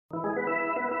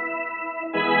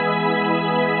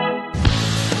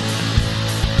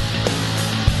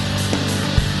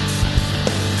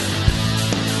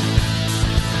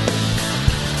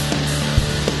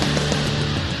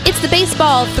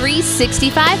Baseball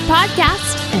 365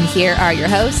 podcast, and here are your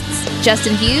hosts,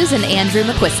 Justin Hughes and Andrew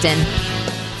McQuiston.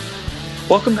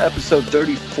 Welcome to episode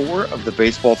 34 of the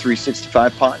Baseball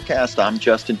 365 podcast. I'm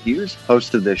Justin Hughes,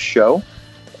 host of this show,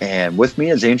 and with me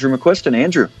is Andrew McQuiston.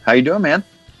 Andrew, how you doing, man?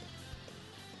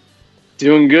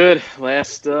 Doing good.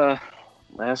 Last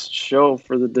show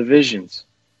for the divisions.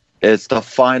 It's the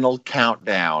final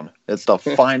countdown. It's the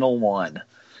final one.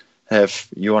 If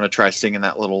you want to try singing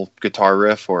that little guitar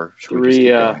riff, or should we just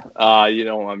keep going? You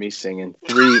don't want me singing.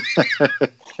 Three.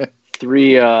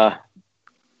 I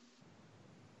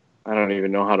don't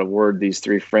even know how to word these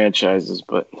three franchises,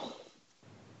 but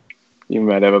you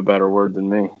might have a better word than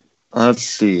me. Let's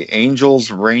see. Angels,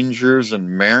 Rangers, and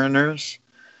Mariners.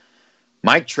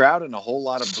 Mike Trout and a whole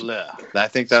lot of blah. I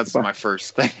think that's my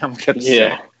first thing I'm going to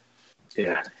say.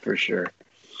 Yeah, for sure.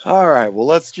 All right. Well,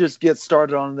 let's just get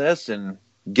started on this and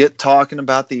get talking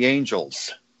about the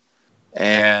Angels.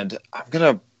 And I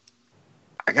got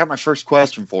my first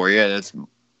question for you. And it's,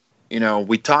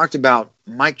 we talked about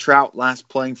Mike Trout last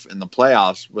playing in the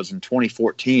playoffs was in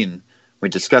 2014. We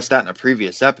discussed that in a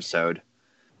previous episode.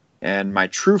 And my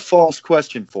true-false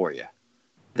question for you.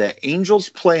 The Angels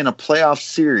play in a playoff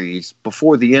series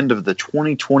before the end of the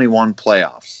 2021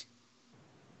 playoffs.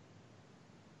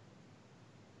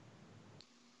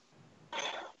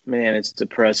 Man, it's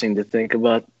depressing to think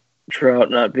about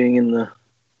Trout not being in the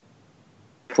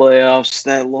playoffs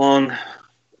that long.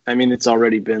 I mean, it's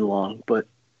already been long, but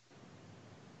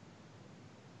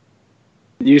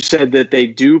you said that they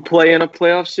do play in a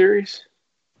playoff series?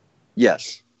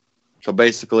 Yes. So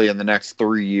basically in the next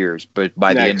 3 years, but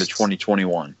by the end of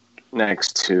 2021.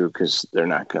 Next two, because they're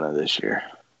not going to this year.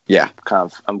 Yeah.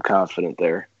 I'm confident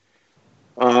there.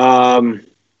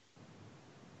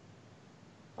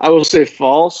 I will say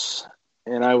false,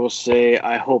 and I will say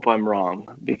I hope I'm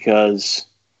wrong, because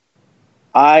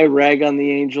I rag on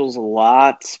the Angels a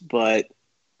lot, but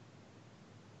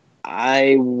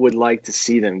I would like to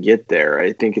see them get there.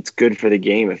 I think it's good for the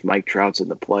game if Mike Trout's in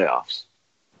the playoffs.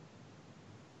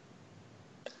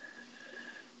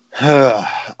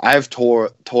 I've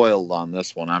toiled on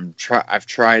this one. I've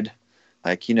tried,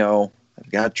 I've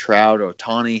got Trout,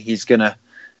 Ohtani. He's going to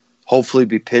hopefully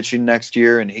be pitching next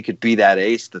year, and he could be that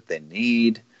ace that they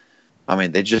need. I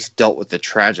mean, they just dealt with the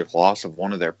tragic loss of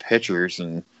one of their pitchers,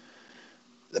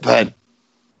 but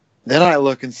then I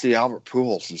look and see Albert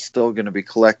Pujols is still going to be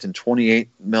collecting $28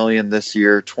 million this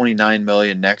year, $29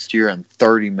 million next year, and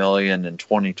 $30 million in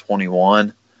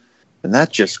 2021. And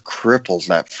that just cripples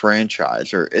that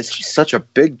franchise. Or it's just such a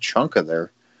big chunk of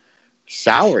their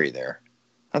salary there.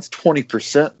 That's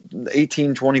 20%,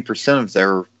 20% of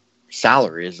their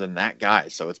salary is in that guy.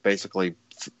 So it's basically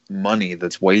money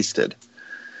that's wasted.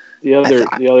 The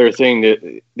other thing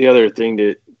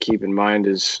to keep in mind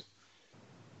is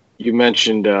you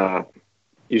mentioned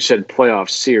you said playoff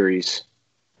series,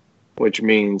 which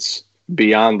means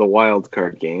beyond the wild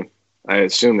card game. I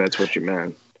assume that's what you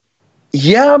meant.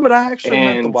 Yeah, but I actually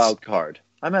meant the wild card.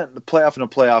 I meant the playoff in a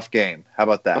playoff game. How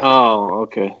about that? Oh,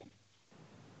 okay.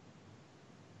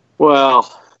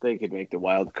 Well, they could make the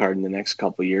wild card in the next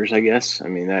couple of years, I guess. I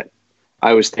mean,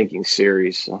 I was thinking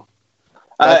series. So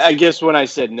I guess when I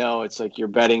said no, it's like you're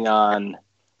betting on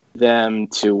them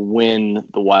to win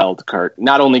the wild card,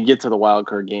 not only get to the wild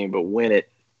card game, but win it.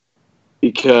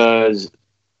 Because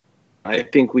I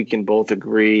think we can both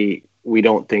agree we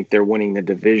don't think they're winning the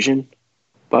division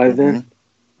by then.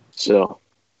 So,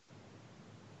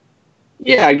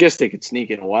 yeah, I guess they could sneak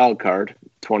in a wild card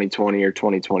 2020 or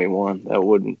 2021. That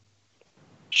wouldn't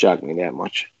shock me that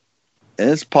much.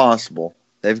 It's possible.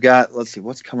 They've got, let's see,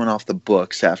 what's coming off the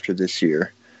books after this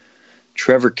year?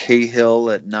 Trevor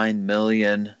Cahill at $9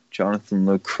 million, Jonathan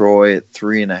Lucroy at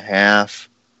 $3.5 million.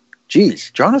 Geez,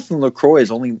 Jonathan Lucroy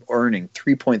is only earning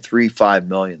 $3.35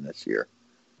 million this year.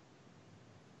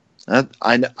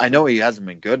 I know he hasn't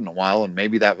been good in a while, and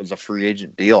maybe that was a free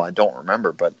agent deal. I don't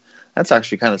remember, but that's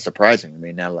actually kind of surprising to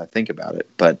me now that I think about it.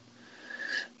 But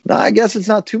no, I guess it's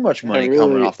not too much money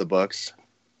coming off the books.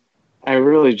 I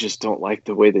really just don't like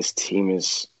the way this team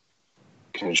is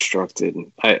constructed.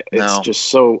 It's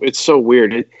so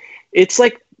weird. It's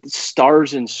like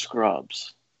stars and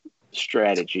scrubs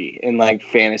strategy and like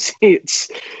fantasy.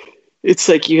 It's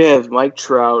like you have Mike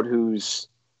Trout, who's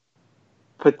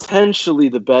potentially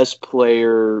the best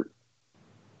player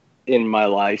in my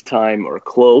lifetime or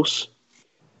close.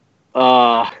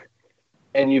 And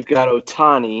you've got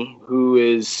Ohtani, who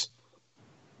is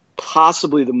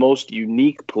possibly the most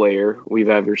unique player we've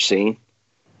ever seen.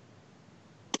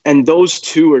 And those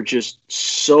two are just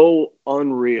so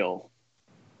unreal.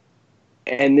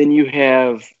 And then you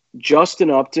have Justin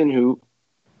Upton, who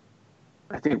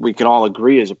I think we can all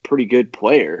agree is a pretty good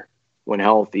player when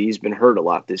healthy. He's been hurt a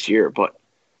lot this year,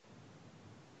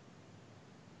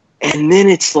 and then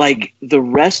it's like the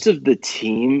rest of the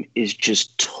team is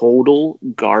just total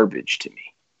garbage to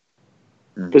me.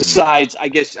 Mm-hmm. Besides,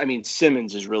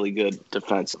 Simmons is really good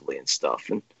defensively and stuff,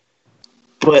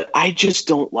 but I just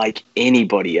don't like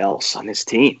anybody else on this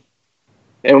team.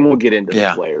 And we'll get into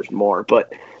the players more,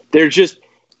 but they're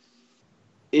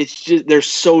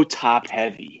so top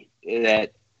heavy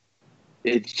that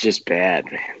it's just bad,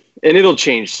 man. And it'll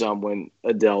change some when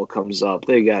Adele comes up.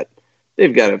 They've got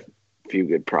a few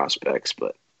good prospects,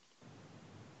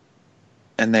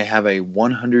 and they have a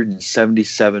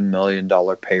 $177 million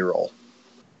payroll.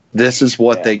 This is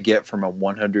what they get from a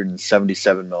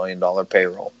 $177 million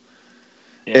payroll.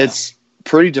 Yeah. It's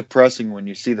pretty depressing when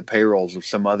you see the payrolls of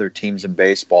some other teams in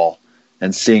baseball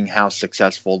and seeing how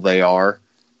successful they are,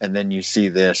 and then you see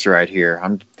this right here.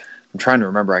 I'm trying to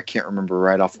remember. I can't remember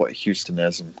right off what Houston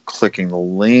is. I'm clicking the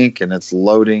link and it's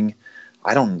loading.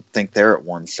 I don't think they're at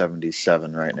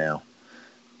 177 right now.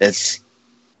 It's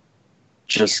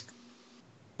just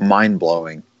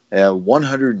mind-blowing.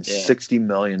 $160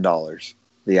 million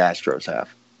the Astros have.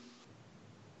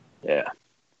 Yeah.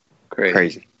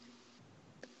 Crazy.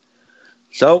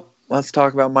 So let's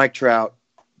talk about Mike Trout.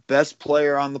 Best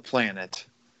player on the planet.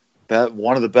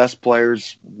 One of the best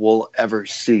players we'll ever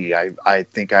see. I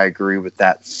think I agree with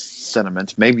that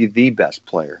sentiment. Maybe the best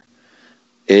player.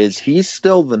 Is he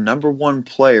still the number one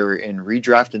player in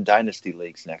redraft and dynasty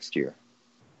leagues next year?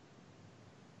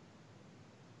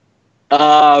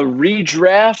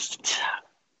 Redraft,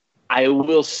 I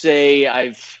will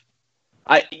say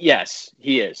yes,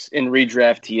 he is. In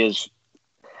redraft, he is.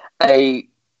 I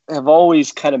have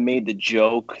always kind of made the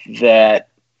joke that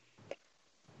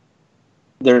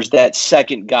there's that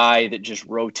second guy that just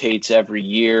rotates every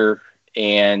year,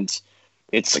 and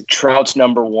it's like Trout's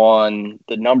number one,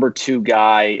 the number two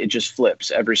guy, it just flips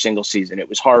every single season. It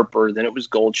was Harper, then it was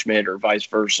Goldschmidt, or vice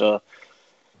versa.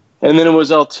 And then it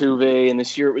was Altuve, and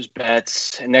this year it was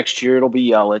Betts, and next year it'll be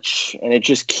Yelich, and it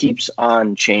just keeps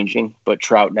on changing, but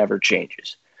Trout never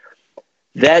changes.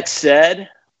 That said,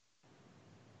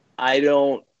 I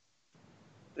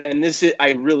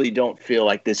really don't feel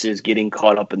like this is getting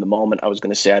caught up in the moment. I was going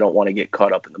to say I don't want to get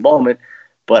caught up in the moment,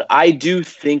 but I do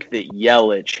think that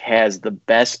Yelich has the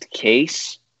best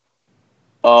case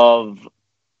of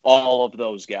all of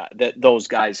those guys that those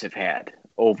guys have had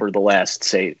over the last,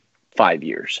 say, 5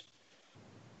 years.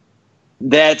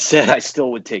 That said, I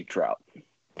still would take Trout.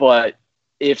 But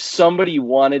if somebody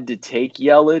wanted to take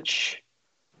Yelich,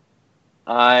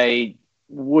 I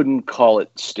wouldn't call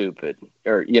it stupid.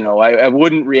 Or, I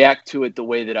wouldn't react to it the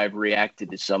way that I've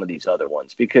reacted to some of these other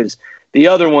ones. Because the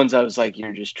other ones, I was like,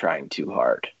 you're just trying too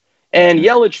hard. And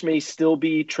Yelich may still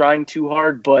be trying too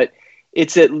hard, but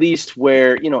it's at least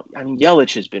where,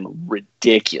 Yelich has been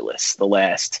ridiculous the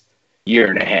last year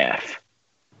and a half.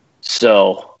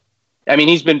 So,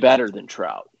 he's been better than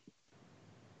Trout.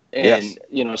 And,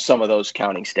 some of those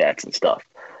counting stats and stuff.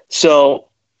 So,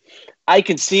 I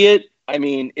can see it.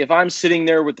 If I'm sitting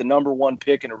there with the number one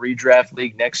pick in a redraft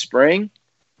league next spring,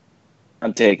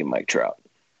 I'm taking Mike Trout.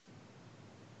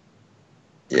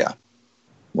 Yeah.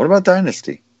 What about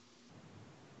Dynasty?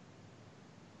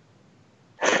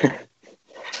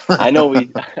 I know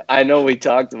we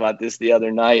talked about this the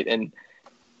other night, and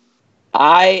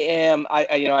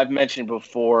I've mentioned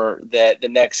before that the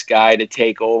next guy to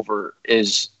take over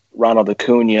is Ronald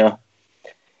Acuna.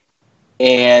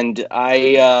 And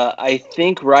I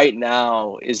think right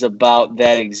now is about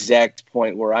that exact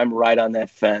point where I'm right on that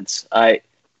fence. I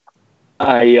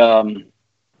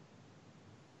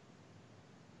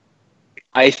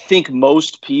think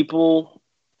most people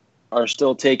are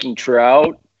still taking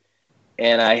Trout,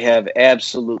 and I have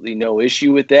absolutely no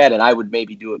issue with that, and I would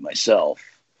maybe do it myself.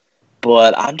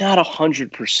 But I'm not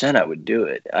 100% I would do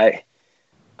it.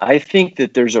 I think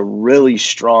that there's a really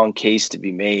strong case to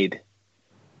be made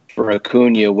for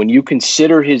Acuna when you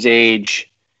consider his age.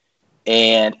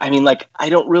 And I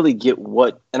don't really get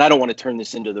and I don't want to turn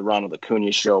this into the Ronald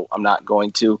Acuna show. I'm not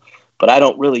going to, but I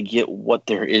don't really get what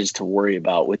there is to worry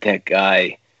about with that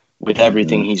guy, with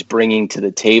everything he's bringing to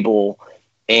the table.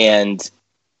 And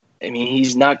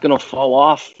he's not going to fall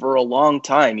off for a long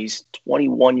time. He's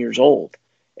 21 years old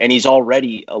and he's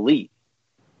already elite.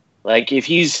 Like if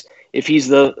he's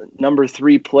the number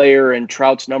 3 player and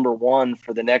Trout's number 1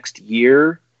 for the next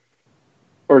year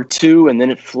or two, and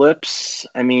then it flips,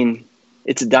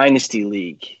 it's a dynasty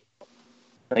league.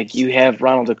 Like you have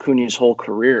Ronald Acuna's whole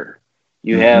career.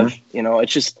 You have,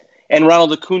 it's just, and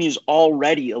Ronald Acuna's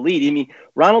already elite.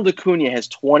 Ronald Acuna has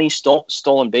 20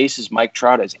 stolen bases. Mike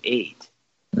Trout has 8.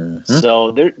 Mm-hmm.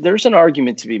 So there's an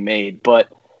argument to be made, but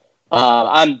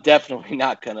I'm definitely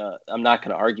not gonna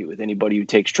argue with anybody who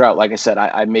takes Trout. Like I said,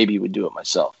 I maybe would do it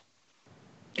myself.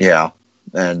 Yeah,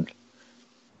 and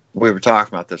we were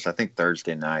talking about this, I think,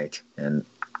 Thursday night, and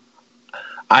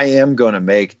I am going to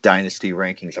make dynasty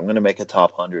rankings. I'm going to make a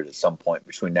top 100 at some point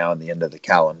between now and the end of the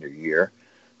calendar year.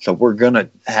 So we're going to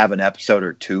have an episode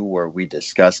or two where we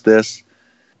discuss this.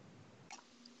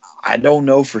 I don't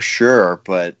know for sure,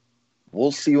 but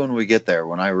we'll see when we get there,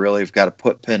 when I really have got to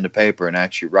put pen to paper and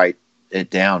actually write it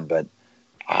down. But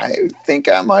I think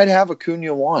I might have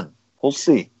Acuna 1. We'll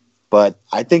see. But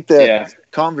I think that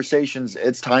conversations,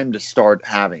 it's time to start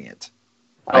having it.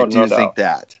 I do think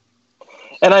that.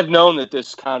 And I've known that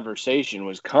this conversation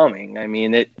was coming. I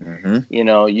mean,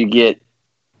 you get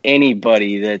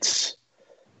anybody that's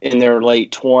in their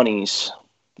late 20s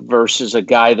versus a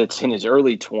guy that's in his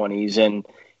early 20s and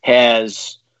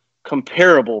has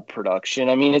comparable production.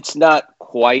 I mean, it's not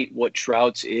quite what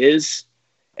Trout's is,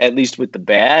 at least with the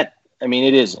bat. I mean,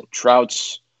 it isn't.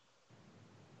 Trout's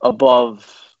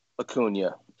above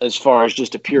Acuna as far as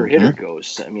just a pure hitter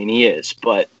goes. I mean, he is.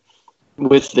 But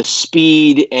with the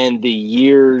speed and the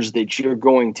years that you're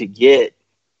going to get,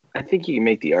 I think you can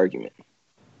make the argument.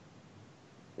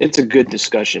 It's a good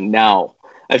discussion now.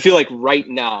 I feel like right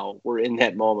now we're in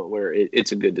that moment where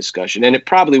it's a good discussion. And it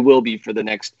probably will be for the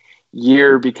next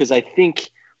year, because I think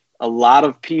a lot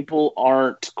of people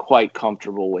aren't quite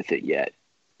comfortable with it yet.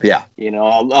 Yeah. A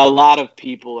lot of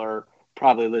people are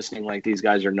probably listening like, these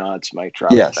guys are nuts, Mike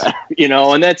Trout. Yes.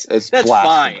 And that's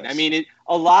fine. I mean,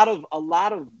 a lot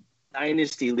of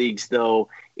dynasty leagues, though,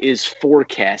 is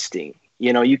forecasting.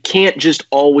 You can't just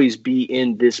always be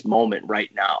in this moment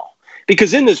right now,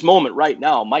 because in this moment right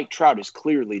now, Mike Trout is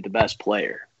clearly the best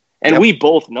player, and we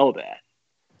both know that.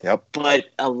 Yep. But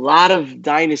a lot of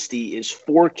dynasty is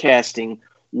forecasting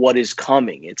what is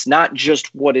coming. It's not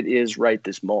just what it is right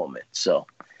this moment. So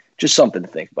just something to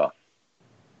think about.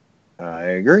 I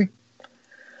agree.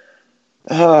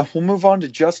 We'll move on to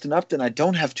Justin Upton. I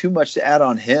don't have too much to add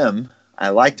on him. I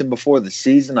liked him before the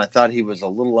season. I thought he was a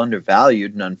little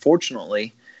undervalued, and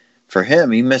unfortunately for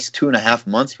him, he missed 2.5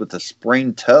 months with a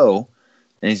sprained toe,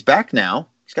 and he's back now.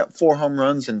 He's got 4 home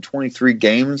runs in 23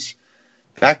 games.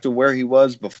 Back to where he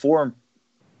was before,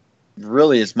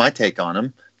 really, is my take on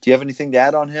him. Do you have anything to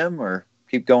add on him, or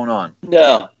keep going on?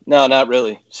 No, not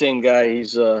really. Same guy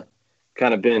he's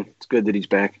kind of been. It's good that he's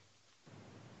back.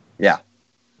 Yeah.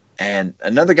 And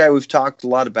another guy we've talked a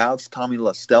lot about is Tommy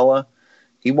La Stella.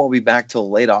 He won't be back till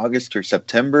late August or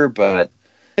September, but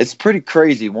it's pretty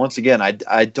crazy. Once again,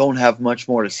 I don't have much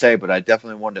more to say, but I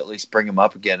definitely wanted to at least bring him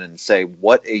up again and say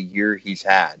what a year he's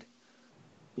had.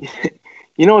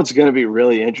 What's going to be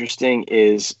really interesting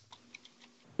is,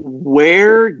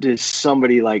 where does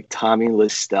somebody like Tommy La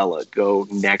Stella go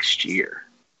next year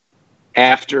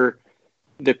after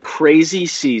the crazy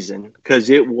season,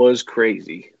 because it was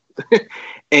crazy,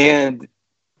 and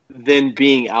then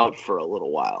being out for a little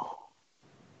while?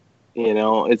 He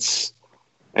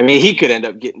could end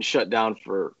up getting shut down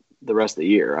for the rest of the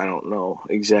year. I don't know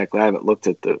exactly. I haven't looked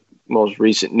at the most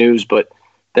recent news, but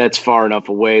that's far enough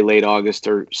away, late August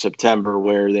or September,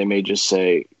 where they may just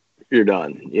say, you're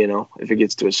done, if it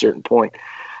gets to a certain point.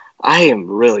 I am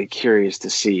really curious to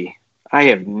see. I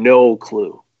have no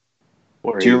clue.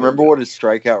 Do you remember what his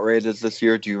strikeout rate is this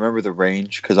year? Do you remember the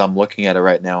range? Because I'm looking at it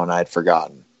right now and I had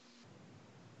forgotten.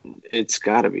 It's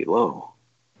got to be low.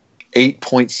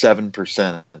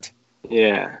 8.7%.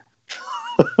 Yeah.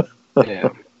 Yeah.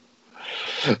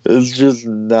 It's just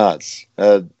nuts.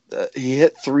 He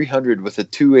hit 300 with a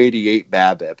 288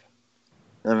 BABIP.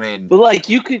 I mean, but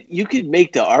you could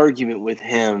make the argument with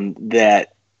him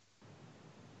that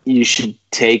you should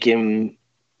take him,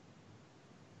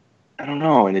 I don't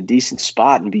know, in a decent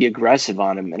spot and be aggressive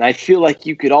on him. And I feel like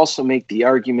you could also make the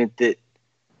argument that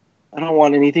I don't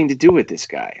want anything to do with this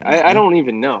guy. Mm-hmm. I don't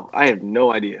even know. I have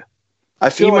no idea. I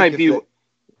feel he like might be.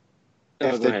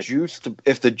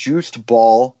 If the juiced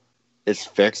ball is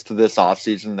fixed this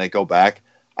offseason, they go back.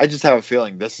 I just have a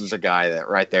feeling this is a guy that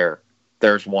right there,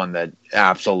 there's one that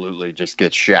absolutely just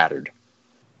gets shattered.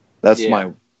 That's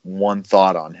my one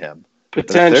thought on him.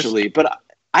 Potentially, but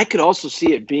I could also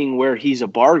see it being where he's a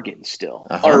bargain still,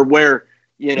 or where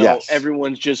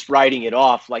everyone's just writing it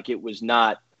off like it was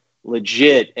not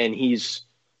legit, and he's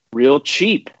real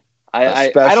cheap. I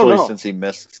don't know. Since he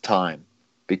missed time.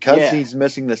 Because he's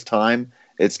missing this time,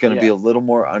 it's going to be a little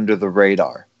more under the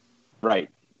radar. Right,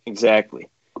 exactly.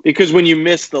 Because when you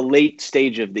miss the late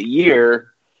stage of the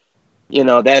year,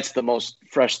 that's the most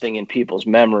fresh thing in people's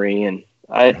memory. And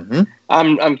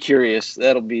I'm curious.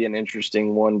 That'll be an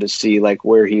interesting one to see, like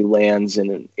where he lands in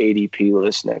an ADP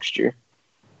list next year.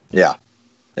 Yeah,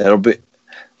 it'll be.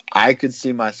 I could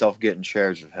see myself getting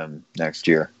shares of him next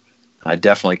year. I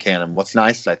definitely can. And what's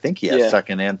nice is I think he has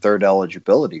second and third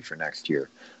eligibility for next year.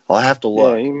 I'll have to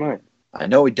look. Yeah, he might. I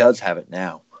know he does have it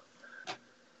now.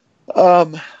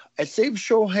 I saved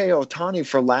Shohei Ohtani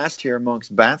for last here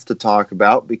amongst bats to talk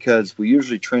about because we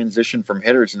usually transition from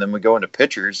hitters and then we go into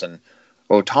pitchers, and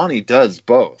Ohtani does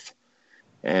both.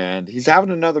 And he's having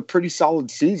another pretty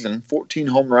solid season. 14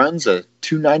 home runs, a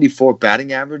 .294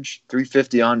 batting average,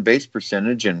 .350 on-base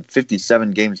percentage, and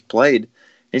 57 games played.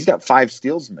 He's got 5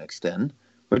 steals mixed in,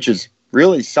 which is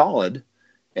really solid.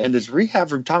 And his rehab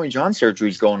from Tommy John surgery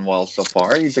is going well so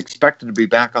far. He's expected to be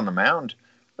back on the mound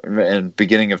in the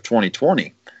beginning of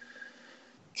 2020.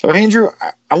 So, Andrew,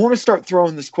 I want to start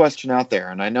throwing this question out there,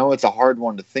 and I know it's a hard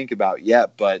one to think about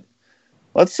yet, but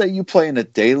let's say you play in a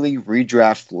daily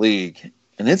redraft league,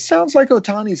 and it sounds like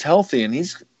Ohtani's healthy, and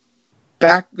he's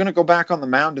going to go back on the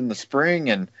mound in the spring,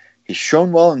 and he's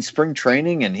shown well in spring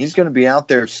training, and he's going to be out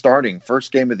there starting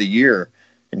first game of the year,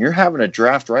 and you're having a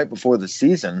draft right before the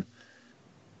season.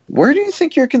 Where do you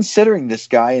think you're considering this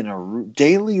guy in a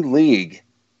daily league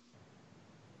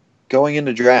going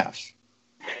into drafts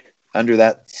under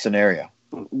that scenario?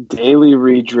 Daily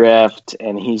redraft,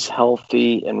 and he's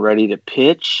healthy and ready to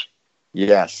pitch?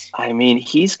 Yes. I mean,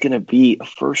 he's going to be a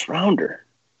first rounder.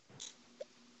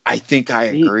 I think I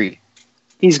agree.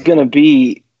 He's going to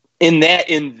be in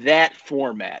that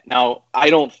format. Now, I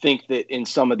don't think that in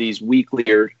some of these weekly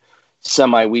or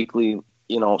semi-weekly,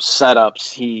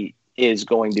 setups, he is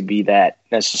going to be that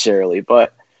necessarily.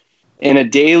 But in a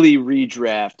daily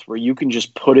redraft where you can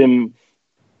just put him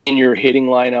in your hitting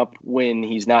lineup when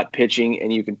he's not pitching,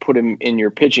 and you can put him in your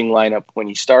pitching lineup when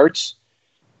he starts,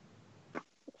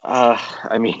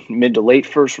 mid to late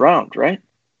first round, right?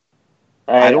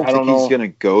 I don't think he's going to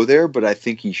go there, but I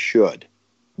think he should.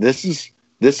 This is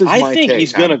my take.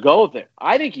 He's going to go there.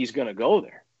 I think he's going to go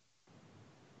there.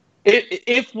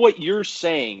 If what you're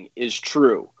saying is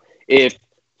true, if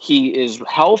he is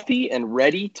healthy and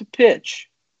ready to pitch,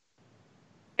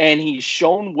 and he's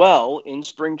shown well in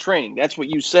spring training, that's what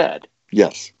you said.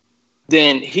 Yes.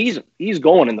 Then he's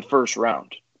going in the first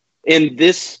round in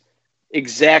this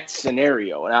exact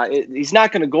scenario. Now, he's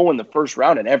not going to go in the first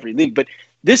round in every league, but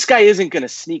this guy isn't going to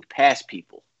sneak past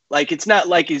people. Like, it's not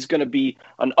like he's going to be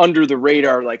an under the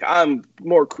radar, like, I'm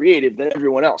more creative than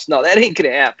everyone else. No, that ain't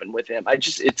going to happen with him.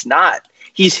 It's not.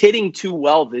 He's hitting too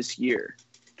well this year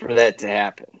for that to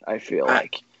happen, I feel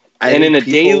like. And in a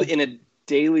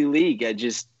daily league, I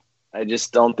just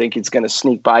don't think it's going to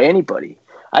sneak by anybody.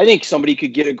 I think somebody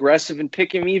could get aggressive and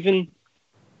pick him even.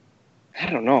 I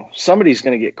don't know. Somebody's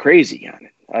going to get crazy on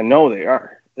it. I know they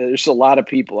are. There's a lot of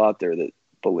people out there that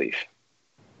believe.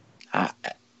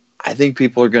 I think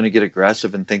people are going to get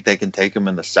aggressive and think they can take him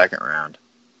in the second round.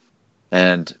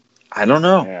 And I don't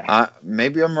know. Yeah.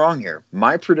 Maybe I'm wrong here.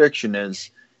 My prediction is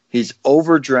he's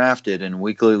overdrafted in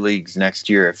weekly leagues next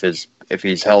year if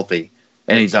he's healthy,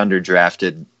 and he's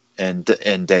underdrafted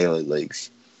in daily leagues.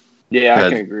 Yeah, I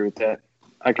can agree with that.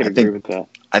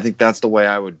 I think that's the way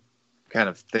I would kind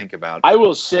of think about it. I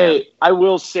will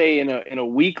say in a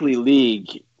weekly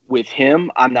league with him,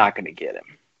 I'm not going to get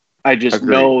him. I just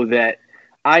know that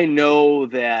I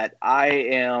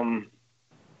am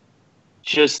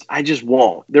I just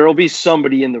won't. There will be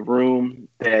somebody in the room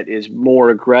that is more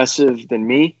aggressive than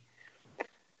me.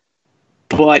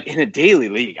 But in a daily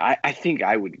league, I think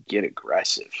I would get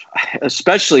aggressive,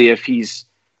 especially if he's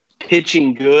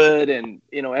pitching good and,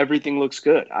 everything looks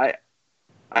good. I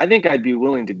think I'd be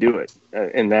willing to do it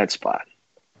in that spot.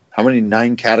 How many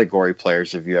 9-category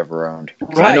players have you ever owned?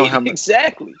 Right,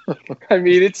 exactly. I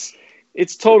mean,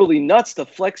 it's totally nuts, the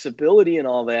flexibility and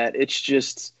all that. It's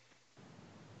just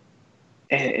 –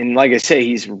 and like I say,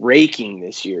 he's raking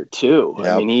this year too. Yep.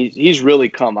 I mean, he's really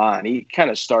come on. He kind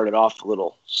of started off a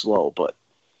little slow, but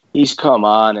he's come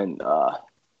on and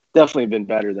definitely been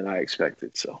better than I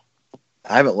expected. So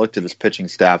I haven't looked at his pitching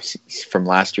stats from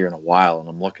last year in a while, and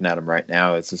I'm looking at him right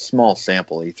now. It's a small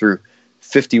sample. He threw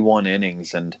 51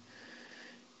 innings, and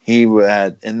he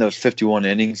had in those 51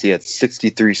 innings, he had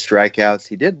 63 strikeouts.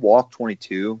 He did walk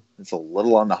 22. It's a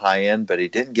little on the high end, but he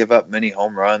didn't give up many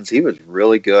home runs. He was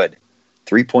really good.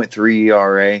 3.3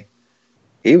 ERA.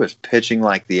 He was pitching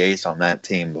like the ace on that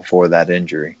team before that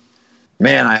injury.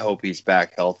 Man, I hope he's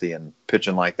back healthy and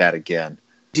pitching like that again.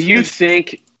 Do you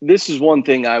think – this is one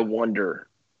thing I wonder,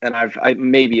 and I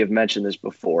maybe have mentioned this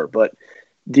before, but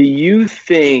do you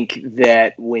think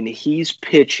that when he's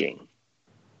pitching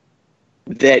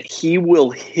that he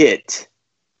will hit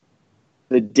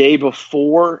the day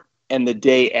before and the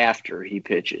day after he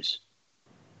pitches.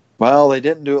 Well, they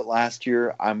didn't do it last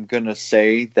year. I'm going to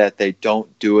say that they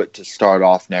don't do it to start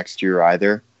off next year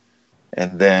either.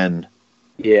 And then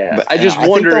I just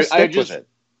wonder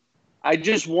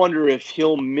if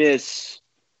he'll miss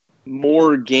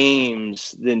more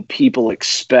games than people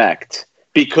expect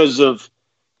because of,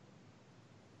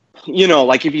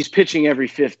 like if he's pitching every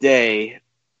fifth day,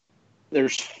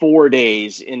 there's 4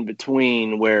 days in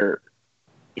between where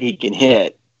he can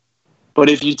hit. But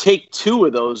if you take 2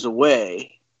 of those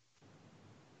away,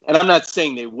 and I'm not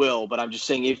saying they will, but I'm just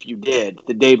saying if you did,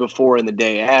 the day before and the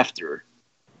day after,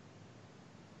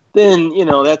 then,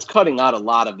 that's cutting out a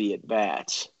lot of the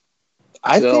at-bats.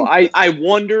 I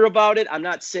wonder about it. I'm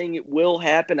not saying it will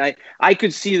happen. I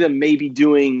could see them maybe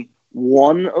doing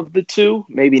one of the 2,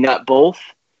 maybe not both.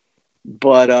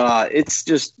 But it's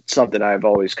just something I've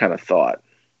always kind of thought.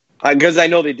 Because I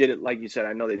know they did it, like you said,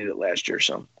 I know they did it last year.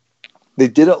 So they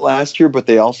did it last year, but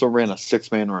they also ran a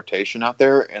 6-man rotation out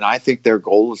there. And I think their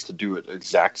goal is to do it the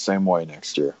exact same way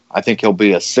next year. I think he'll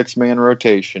be a 6-man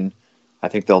rotation. I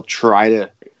think they'll try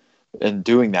to, in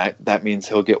doing that means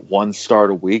he'll get 1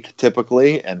 start a week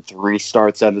typically and 3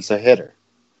 starts as a hitter.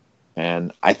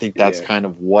 And I think that's kind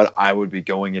of what I would be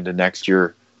going into next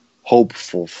year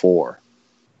hopeful for.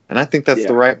 And I think that's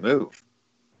the right move.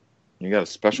 You got a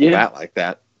special bat like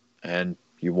that, and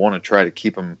you want to try to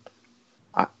keep him.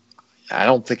 I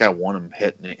don't think I want him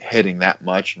hitting that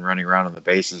much and running around on the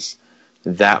bases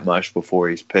that much before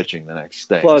he's pitching the next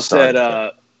day. Plus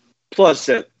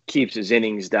that keeps his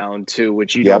innings down too,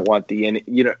 which you don't want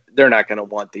they're not going to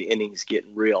want the innings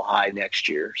getting real high next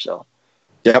year. So,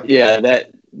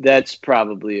 that's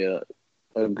probably a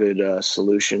good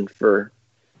solution for.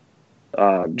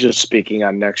 Just speaking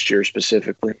on next year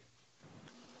specifically.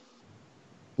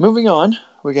 Moving on,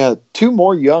 we got 2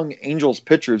 more young Angels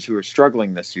pitchers who are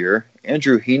struggling this year.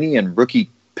 Andrew Heaney and rookie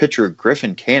pitcher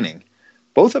Griffin Canning.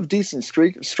 Both have decent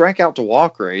strikeout to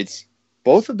walk rates.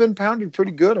 Both have been pounded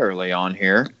pretty good early on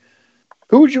here.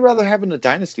 Who would you rather have in a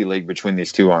dynasty league between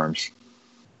these 2 arms?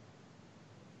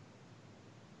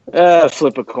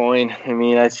 Flip a coin. I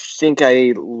mean, I think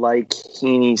I like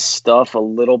Heaney's stuff a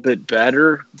little bit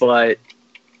better, but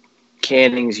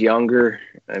Canning's younger.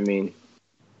 I mean,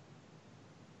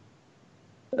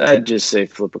 I'd just say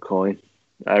flip a coin.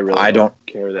 I don't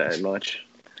care that much.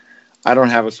 I don't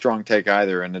have a strong take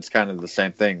either, and it's kind of the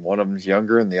same thing. One of them's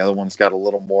younger, and the other one's got a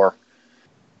little more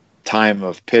time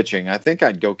of pitching. I think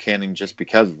I'd go Canning just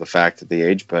because of the fact of the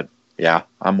age, but yeah,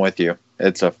 I'm with you.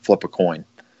 It's a flip a coin.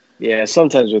 Yeah,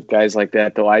 sometimes with guys like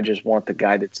that, though, I just want the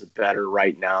guy that's better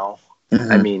right now.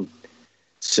 Mm-hmm. I mean,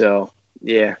 so,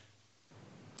 yeah.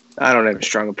 I don't have a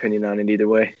strong opinion on it either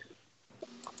way.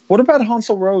 What about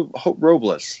Hansel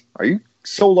Robles? Are you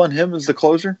sold on him as the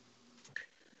closer?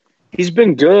 He's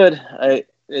been good.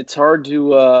 It's hard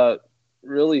to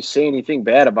really say anything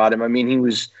bad about him. I mean, he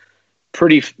was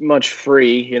pretty much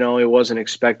free. He wasn't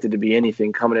expected to be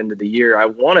anything coming into the year. I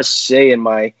want to say in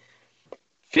my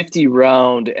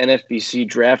 50-round NFBC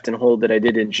draft and hold that I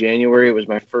did in January. It was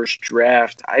my first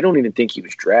draft. I don't even think he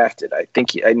was drafted. I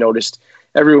think I noticed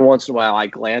every once in a while I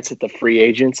glance at the free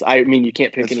agents. I mean, you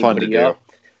can't pick anybody up,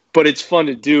 but it's fun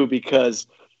to do because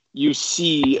you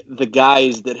see the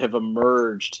guys that have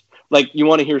emerged. Like, you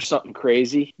want to hear something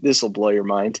crazy? This will blow your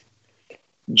mind.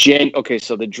 Okay,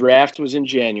 so the draft was in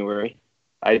January.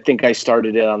 I think I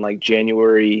started it on like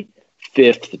January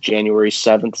 5th, January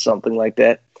 7th, something like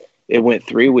that. It went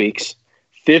 3 weeks,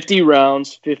 50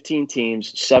 rounds, 15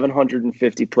 teams,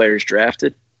 750 players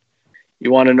drafted.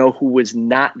 You want to know who was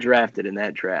not drafted in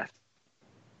that draft?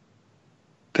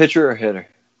 Pitcher or hitter?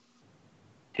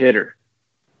 Hitter.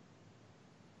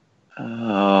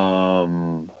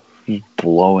 He's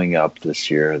blowing up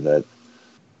this year. All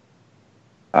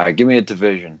right, give me a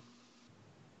division.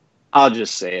 I'll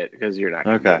just say it because you're not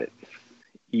going to get it.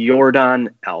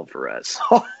 Yordan Alvarez.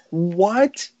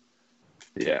 What?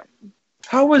 Yeah.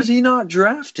 How was he not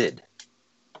drafted?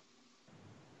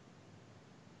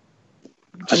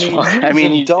 I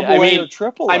mean, double A or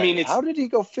triple A. I mean, how did he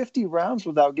go 50 rounds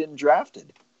without getting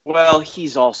drafted? Well,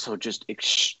 he's also just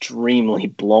extremely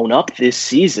blown up this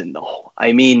season, though.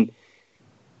 I mean,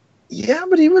 yeah,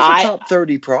 but he was a top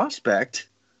 30 prospect.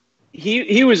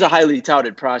 He was a highly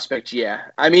touted prospect. Yeah,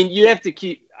 I mean, you have to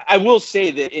keep. I will say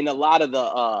that in a lot of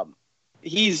the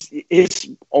his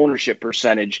ownership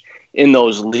percentage in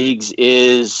those leagues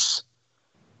is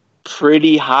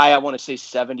pretty high. I want to say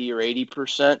 70 or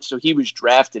 80%. So he was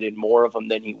drafted in more of them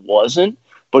than he wasn't,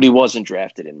 but he wasn't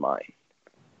drafted in mine.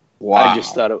 Wow. I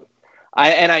just thought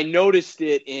I noticed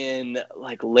it in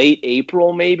like late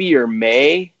April maybe or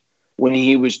May when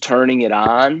he was turning it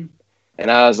on.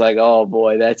 And I was like, oh,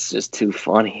 boy, that's just too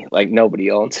funny. Like, nobody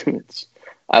owns him.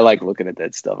 I like looking at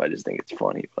that stuff. I just think it's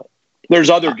funny. But there's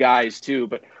other guys, too.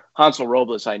 But Hansel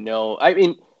Robles, I know. I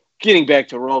mean, getting back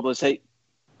to Robles,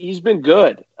 he's been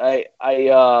good. Like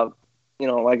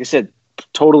I said,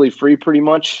 totally free pretty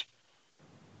much.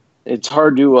 It's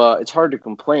hard to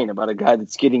complain about a guy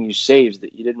that's getting you saves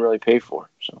that you didn't really pay for.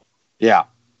 So yeah,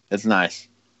 it's nice.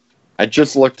 I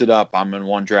just looked it up. I'm in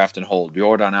one draft and hold.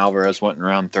 Jordan Alvarez went in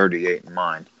round 38 in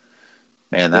mine.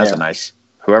 Man, that's a nice.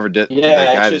 Whoever did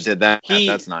that guy that did that,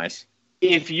 that's nice.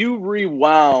 If you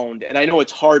rewound, and I know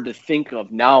it's hard to think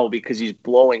of now because he's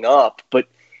blowing up, but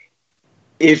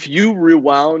if you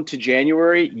rewound to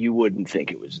January, you wouldn't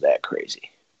think it was that crazy.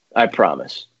 I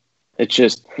promise. It's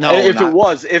just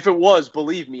if it was,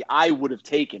 believe me, I would have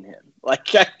taken him. Like,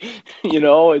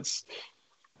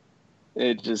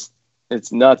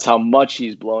 it's nuts how much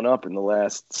he's blown up in the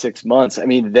last 6 months. I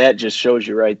mean, that just shows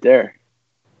you right there.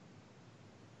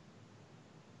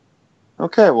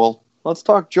 Okay, well, let's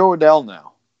talk Jo Adell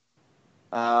now.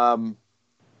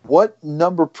 What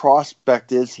number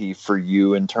prospect is he for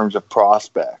you in terms of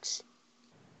prospects?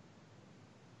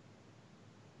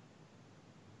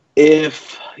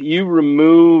 If you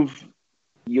remove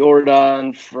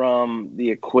Jordan from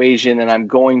the equation, and I'm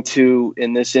going to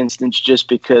in this instance just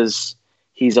because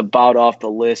he's about off the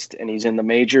list and he's in the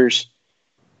majors,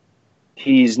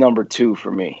 he's number 2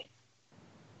 for me.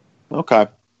 Okay.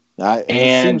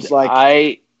 It seems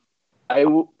like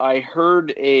I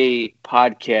heard a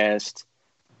podcast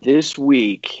this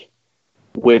week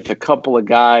with a couple of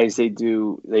guys. They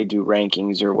do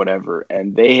rankings or whatever,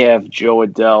 and they have Jo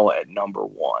Adell at number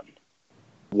 1.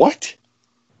 What?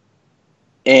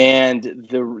 And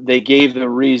they gave the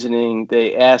reasoning.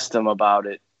 They asked him about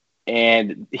it,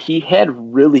 and he had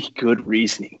really good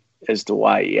reasoning as to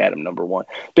why he had him number 1.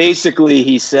 Basically,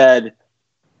 he said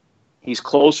he's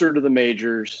closer to the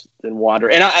majors than Wander.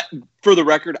 And for the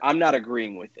record, I'm not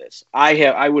agreeing with this.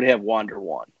 I would have Wander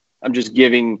 1. I'm just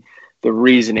giving the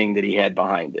reasoning that he had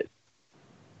behind it.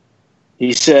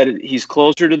 He said he's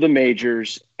closer to the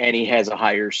majors and he has a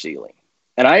higher ceiling.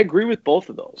 And I agree with both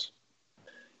of those.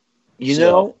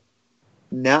 Now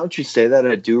that you say that,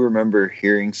 I do remember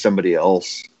seeing somebody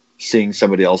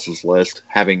else's list,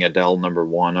 having Adell number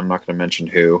 1. I'm not going to mention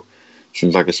who.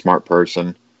 Seems like a smart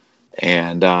person.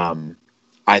 And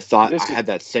I thought I had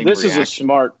that same reaction.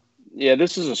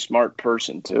 This is a smart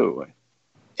person too.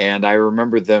 And I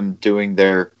remember them doing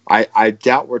I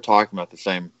doubt we're talking about the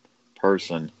same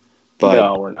person. But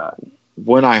no, we're not.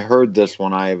 When I heard this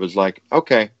one, I was like,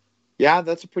 okay, yeah,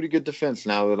 that's a pretty good defense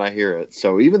now that I hear it.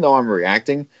 So even though I'm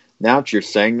reacting, now that you're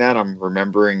saying that, I'm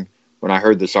remembering when I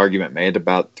heard this argument made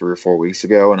about 3 or 4 weeks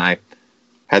ago, and I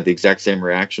had the exact same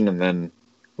reaction, and then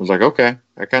was like, okay,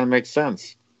 that kind of makes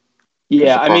sense.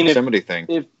 Yeah, I mean, if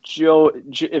Jo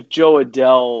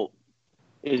Adell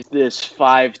is this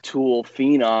 5-tool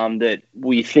phenom that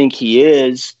we think he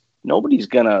is, nobody's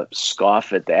gonna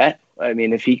scoff at that. I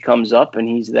mean, if he comes up and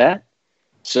he's that,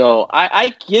 so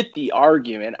I get the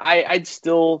argument. I'd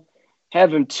still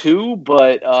have him 2,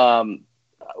 but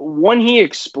when he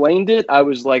explained it, I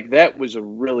was like, that was a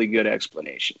really good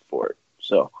explanation for it.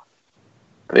 So,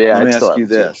 yeah, let me ask you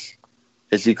this: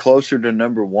 is he closer to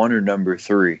number 1 or number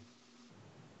 3?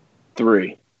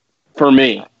 3 for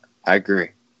me. I agree.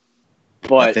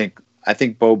 But I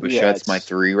think Bo Bichette's my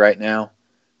 3 right now,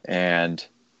 and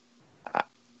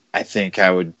I think I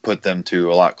would put them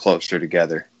 2 a lot closer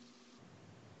together.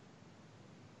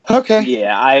 Okay.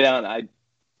 Yeah,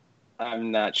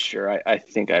 I'm not sure. I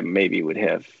think I maybe would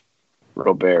have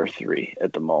Robert 3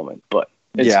 at the moment, but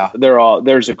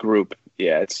there's a group.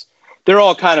 Yeah, they're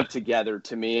all kind of together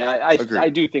to me. I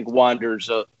do think Wander's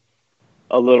a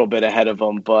little bit ahead of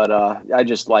him, but I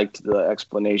just liked the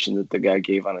explanation that the guy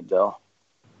gave on Adell.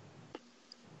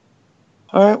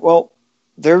 All right, well,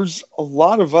 there's a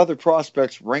lot of other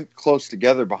prospects ranked close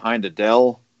together behind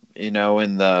Adell, in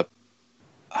the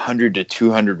 100 to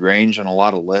 200 range on a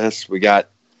lot of lists. We got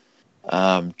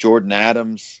Jordan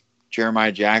Adams,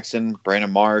 Jeremiah Jackson,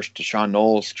 Brandon Marsh, Deshaun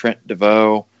Knowles, Trent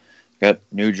DeVoe. Got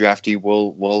new draftee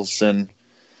Will Wilson.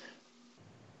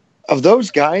 Of those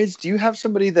guys, do you have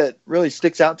somebody that really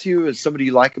sticks out to you as somebody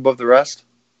you like above the rest?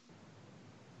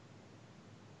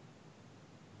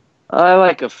 I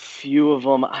like a few of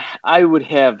them. I would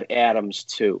have Adams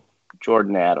too,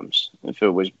 Jordan Adams, if it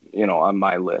was on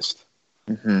my list.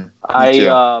 Mm-hmm.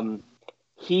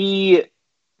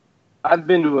 I've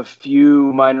been to a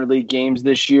few minor league games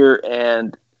this year,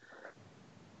 and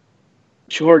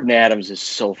Jordan Adams is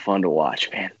so fun to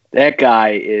watch, man. That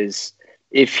guy is,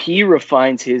 if he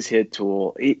refines his hit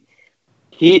tool,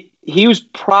 he was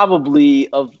probably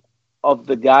of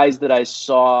the guys that I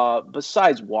saw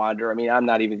besides Wander. I mean, I'm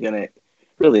not even going to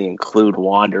really include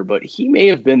Wander, but he may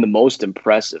have been the most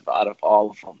impressive out of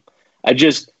all of them.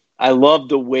 I love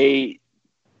the way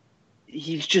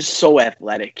he's just so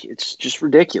athletic. It's just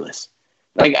ridiculous.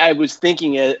 Like, I was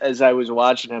thinking as I was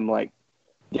watching him, like,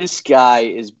 this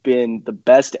guy has been the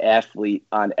best athlete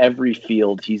on every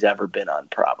field he's ever been on,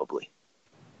 probably.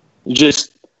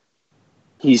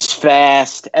 He's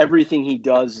fast. Everything he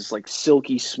does is like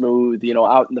silky smooth,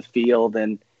 out in the field.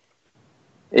 And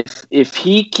if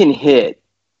he can hit,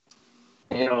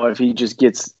 if he just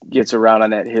gets around on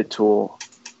that hit tool,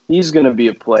 he's going to be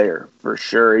a player for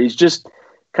sure. He's just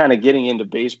kind of getting into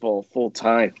baseball full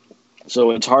time.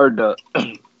 So it's hard to,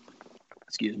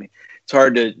 excuse me, it's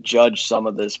hard to judge some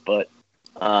of this, but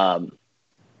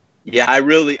yeah, I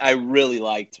really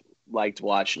liked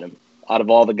watching him. Out of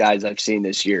all the guys I've seen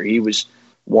this year, he was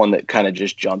one that kind of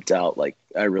just jumped out. Like,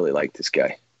 I really like this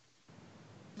guy.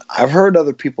 I've heard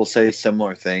other people say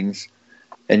similar things.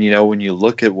 And, when you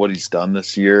look at what he's done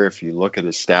this year, if you look at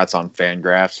his stats on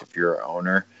Fangraphs, if you're an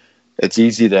owner, it's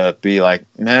easy to be like,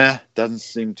 nah, doesn't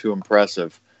seem too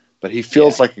impressive. But he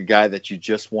feels like a guy that you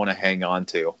just want to hang on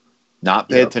to, not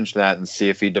pay attention to that and see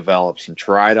if he develops and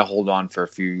try to hold on for a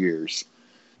few years.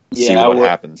 See what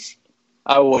happens.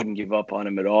 I wouldn't give up on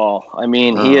him at all. I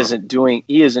mean, he isn't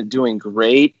doing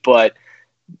great, but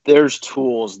there's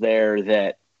tools there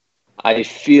that I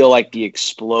feel like the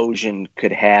explosion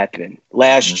could happen.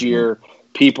 Last year,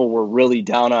 people were really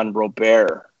down on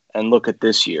Robert, and look at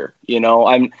this year.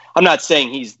 I'm not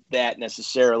saying he's that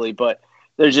necessarily, but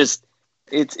there's just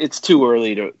it's too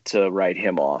early to write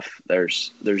him off.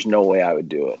 There's no way I would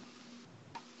do it.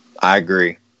 I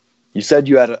agree. You said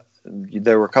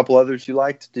there were a couple others you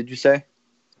liked. Did you say?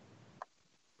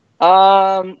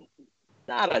 Not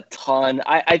a ton.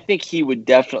 I think he would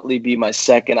definitely be my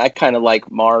second. I kind of like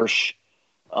Marsh,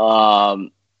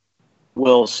 Wilson.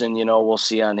 We'll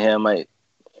see on him. I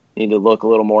need to look a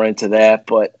little more into that.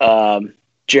 But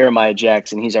Jeremiah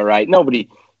Jackson, he's all right. Nobody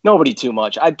too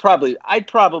much. I'd probably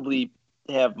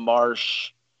have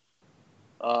Marsh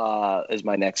as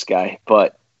my next guy,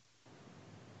 but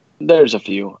there's a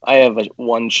few. I have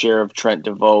one share of Trent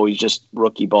DeVoe. He's just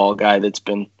rookie ball guy that's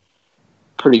been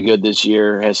pretty good this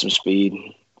year, has some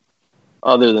speed.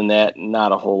 Other than that,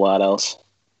 not a whole lot else.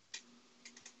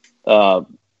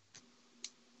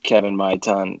 Kevin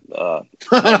Maitan,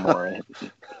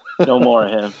 no more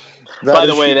of him. By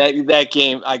the way, that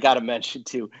game, I got to mention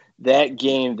too, that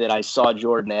game that I saw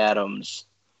Jordan Adams,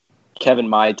 Kevin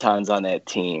Maitan's on that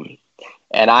team,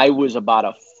 and I was about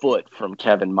a foot from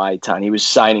Kevin Maitan. He was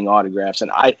signing autographs,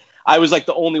 and I was like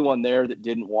the only one there that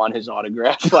didn't want his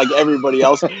autograph. Like everybody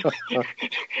else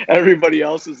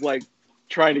is like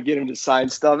trying to get him to sign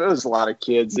stuff. It was a lot of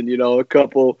kids and, a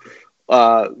couple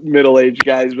middle-aged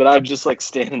guys, but I'm just like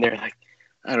standing there like,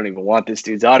 I don't even want this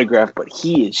dude's autograph, but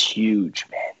he is huge,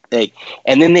 man.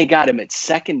 And then they got him at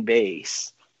second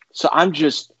base. So I'm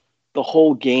just, the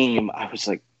whole game, I was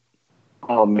like,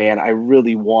 oh man, I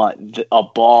really want a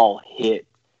ball hit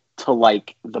to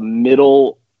like the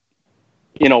middle,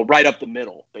 right up the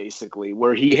middle, basically,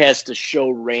 where he has to show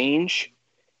range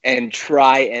and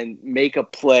try and make a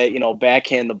play,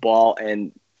 backhand the ball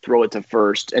and throw it to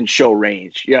first and show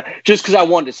range. Yeah, just because I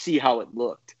wanted to see how it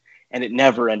looked. And it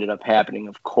never ended up happening,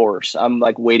 of course. I'm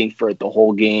like waiting for it the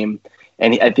whole game.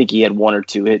 And I think he had one or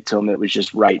two hit to him that was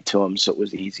just right to him, so it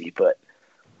was easy. But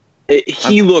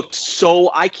he looked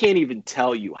so – I can't even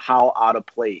tell you how out of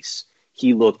place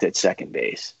he looked at second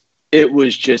base. It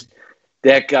was just –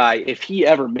 that guy, if he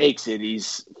ever makes it,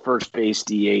 he's first base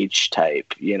DH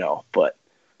type, But,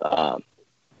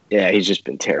 yeah, he's just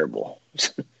been terrible.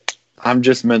 I'm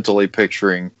just mentally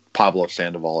picturing Pablo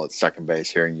Sandoval at second base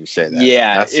hearing you say that.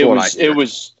 Yeah,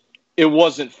 it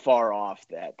wasn't far off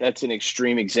that. That's an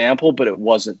extreme example, but it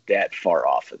wasn't that far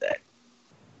off of that.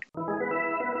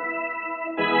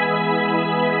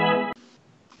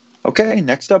 Okay,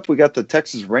 next up we got the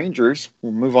Texas Rangers.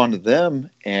 We'll move on to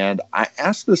them. And I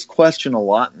asked this question a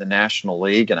lot in the National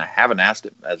League, and I haven't asked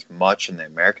it as much in the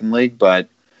American League. But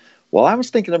while I was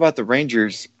thinking about the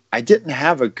Rangers, I didn't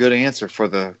have a good answer for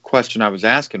the question I was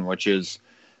asking, which is,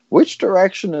 which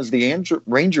direction is the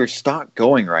Rangers stock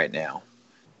going right now?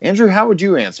 Andrew, how would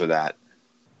you answer that?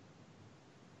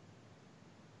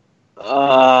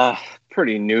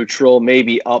 Pretty neutral,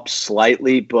 maybe up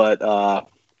slightly, but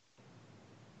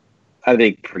I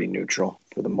think pretty neutral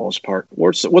for the most part.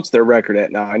 What's their record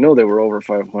at now? I know they were over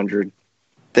 500.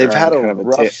 They've had a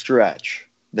rough stretch.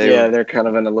 They're kind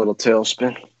of in a little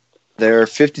tailspin. They're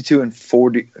 50 and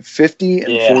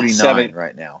 49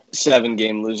 right now.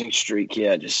 7-game losing streak.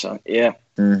 Yeah, just saw. Yeah.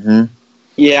 Mm-hmm.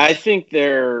 Yeah, I think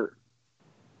they're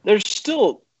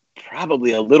still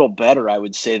probably a little better, I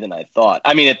would say, than I thought.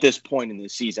 I mean, at this point in the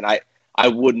season, I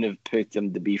wouldn't have picked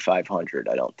them to be 500,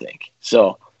 I don't think.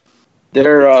 So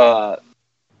they're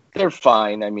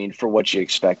fine, I mean, for what you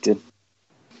expected.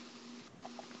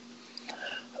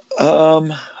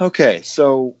 Okay,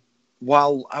 so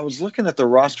while I was looking at the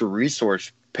roster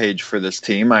resource page for this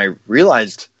team, I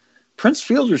realized Prince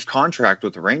Fielder's contract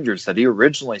with the Rangers that he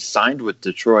originally signed with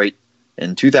Detroit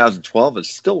in 2012 is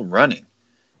still running.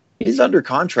 He's under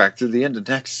contract through the end of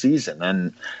next season,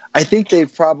 and I think they're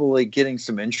probably getting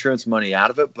some insurance money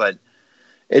out of it, but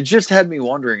it just had me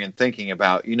wondering and thinking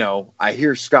about, I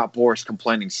hear Scott Boras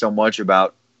complaining so much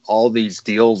about all these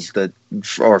deals that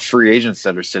are free agents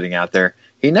that are sitting out there.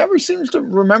 He never seems to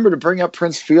remember to bring up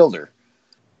Prince Fielder.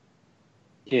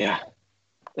 Yeah,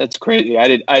 that's crazy.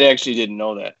 I actually didn't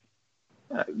know that.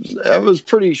 That was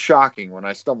pretty shocking when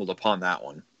I stumbled upon that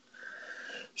one.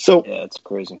 So yeah, it's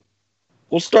crazy.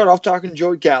 We'll start off talking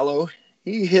Joey Gallo.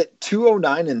 He hit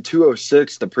 209 and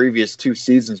 206 the previous 2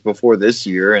 seasons before this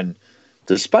year, and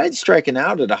despite striking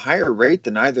out at a higher rate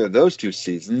than either of those 2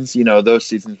 seasons, those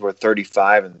seasons were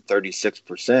 35 and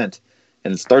 36%,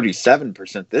 and it's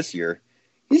 37% this year.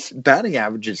 His batting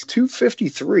average is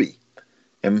 .253.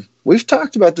 And we've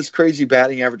talked about this crazy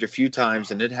batting average a few times,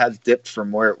 and it has dipped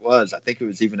from where it was. I think it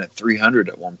was even at 300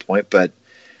 at one point. But,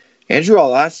 Andrew,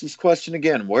 I'll ask this question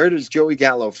again. Where does Joey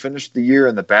Gallo finish the year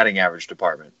in the batting average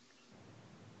department?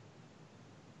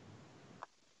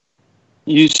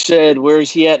 You said, where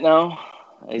is he at now?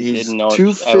 He's didn't know.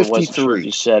 253. I wasn't sure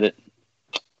you said it.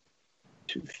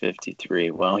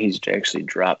 253. Well, he's actually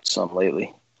dropped some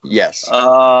lately. Yes.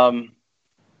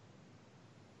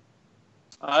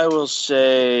 I will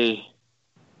say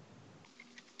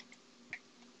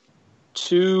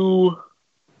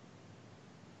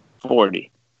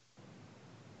 240.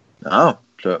 Oh,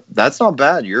 so that's not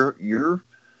bad. You're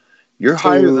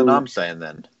higher than I'm saying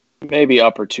then. Maybe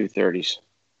upper 230s.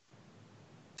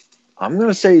 I'm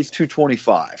gonna say he's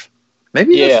 225.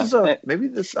 Maybe this.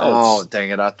 Oh,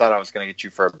 dang it! I thought I was gonna get you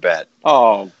for a bet.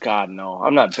 Oh God, no!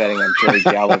 I'm not betting on Joey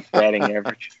Gallo's batting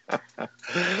average.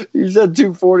 You said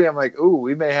 240. I'm like, ooh,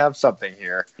 we may have something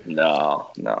here. No.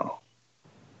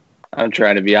 I'm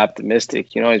trying to be optimistic.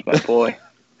 He's my boy.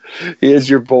 He is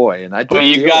your boy, and I. But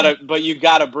you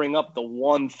gotta bring up the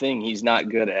one thing he's not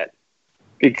good at,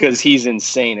 because he's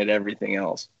insane at everything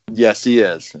else. Yes, he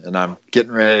is, and I'm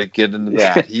getting ready to get into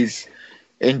that. He's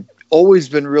always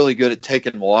been really good at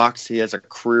taking walks. He has a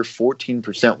career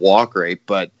 14% walk rate,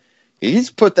 but he's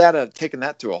taken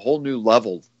that to a whole new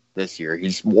level this year.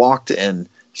 He's walked in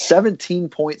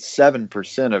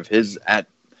 17.7% of his at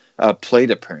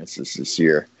plate appearances this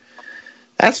year.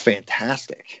 That's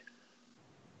fantastic.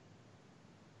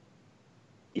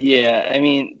 Yeah, I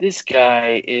mean, this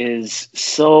guy is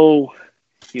so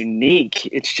unique.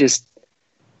 It's just,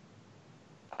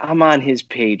 I'm on his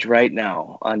page right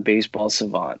now on Baseball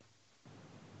Savant.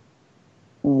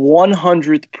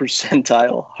 100th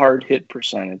percentile hard hit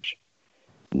percentage,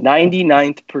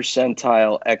 99th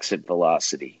percentile exit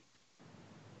velocity,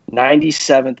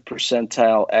 97th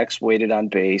percentile X weighted on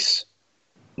base,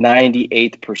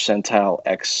 98th percentile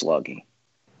X slugging.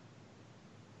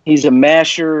 He's a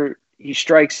masher. He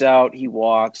strikes out. He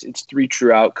walks. It's 3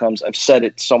 true outcomes. I've said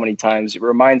it so many times. It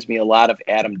reminds me a lot of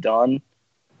Adam Dunn,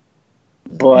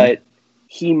 but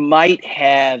he might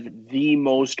have the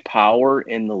most power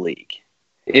in the league.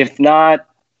 If not,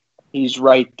 he's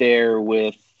right there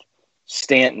with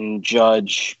Stanton,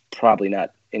 Judge, probably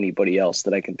not anybody else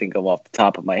that I can think of off the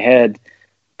top of my head,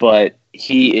 but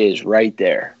he is right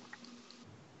there.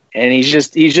 And he's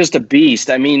just a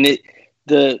beast. I mean,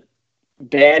 the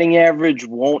batting average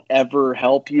won't ever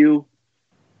help you.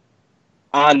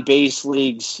 On base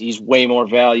leagues, he's way more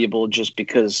valuable just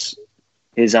because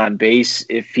his on base,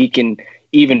 if he can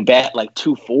even bat like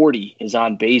 240, his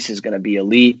on base is going to be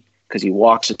elite because he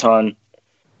walks a ton.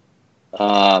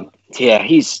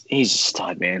 He's a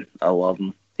stud, man. I love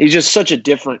him. He's just such a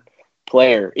different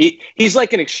player. He's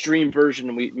like an extreme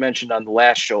version we mentioned on the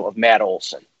last show of Matt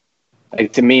Olson.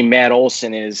 Like, to me, Matt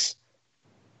Olson is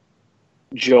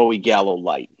Joey Gallo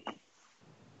light.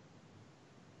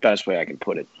 Best way I can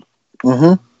put it.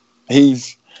 Mm-hmm.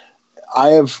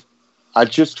 I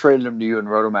just traded him to you in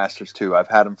Rotomasters 2. I've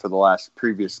had him for the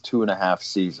previous 2.5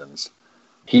 seasons.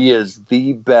 He is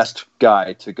the best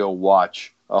guy to go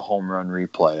watch a home run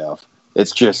replay of.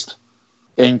 It's just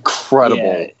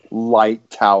incredible light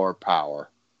tower power.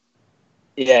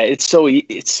 Yeah, it's so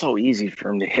easy for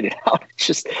him to hit it out. It's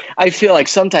just, I feel like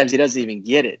sometimes he doesn't even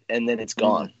get it, and then it's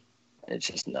gone. Mm-hmm. It's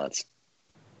just nuts.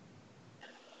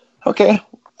 Okay,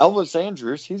 Elvis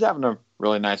Andrus, he's having a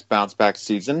really nice bounce back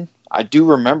season. I do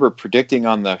remember predicting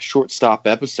on the shortstop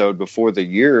episode before the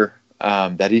year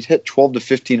that he'd hit 12 to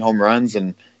 15 home runs,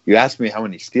 and you asked me how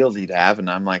many steals he'd have, and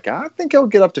I'm like, I think he'll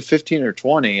get up to 15 or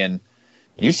 20. And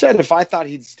you said if I thought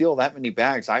he'd steal that many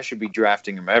bags, I should be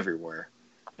drafting him everywhere.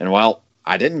 And well,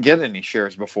 I didn't get any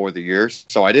shares before the year,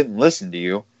 so I didn't listen to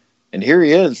you. And here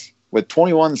he is with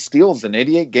 21 steals and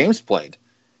 88 games played.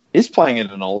 He's playing at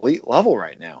an elite level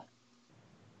right now.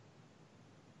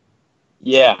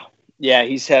 Yeah,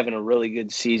 he's having a really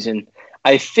good season.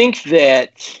 I think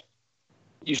that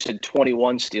you said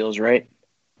 21 steals, right?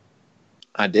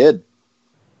 I did.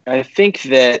 I think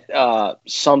that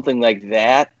something like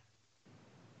that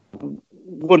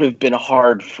would have been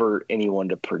hard for anyone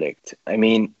to predict. I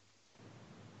mean,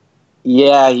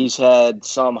 yeah, he's had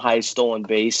some high stolen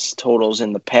base totals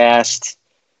in the past.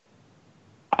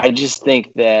 I just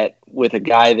think that with a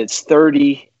guy that's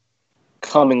 30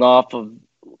 coming off of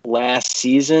last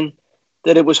season,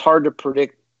 that it was hard to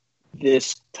predict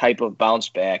this type of bounce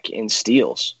back in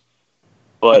steals.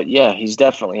 But yeah, he's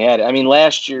definitely had it. I mean,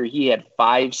 last year he had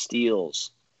 5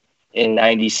 steals in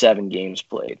 97 games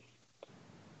played.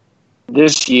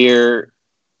 This year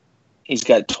he's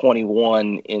got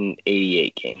 21 in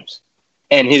 88 games.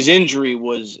 And his injury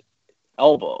was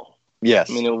elbow. Yes.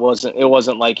 I mean, it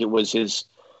wasn't like it was his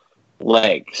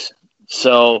legs.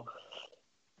 So,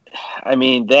 I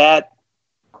mean, that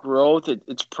growth,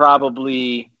 it's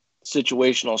probably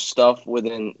situational stuff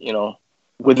within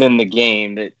the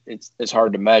game that it's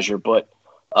hard to measure. But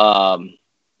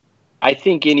I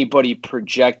think anybody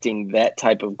projecting that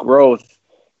type of growth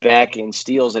back in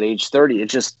steals at age 30,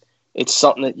 it's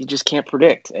something that you just can't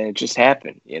predict, and it just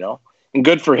happened, And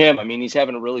good for him. I mean, he's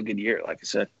having a really good year, like I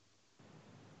said.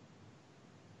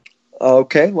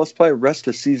 Okay, let's play a rest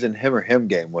of season him or him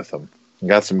game with him. I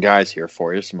got some guys here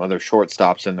for you, some other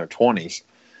shortstops in their 20s.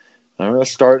 I'm going to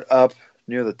start up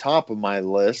near the top of my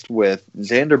list with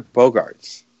Xander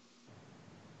Bogaerts.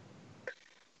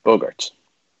 Bogaerts.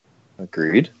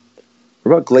 Agreed.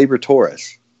 What about Gleyber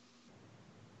Torres?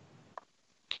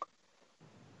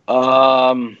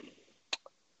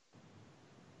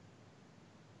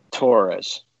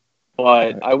 Torres.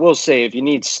 But I will say, if you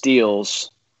need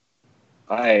steals,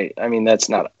 I mean that's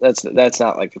not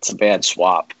like it's a bad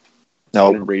swap. No.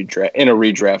 In a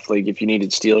redraft league, if you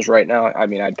needed steals right now, I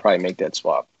mean I'd probably make that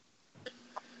swap.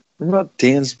 What about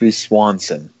Dansby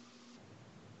Swanson?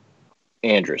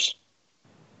 Andrus.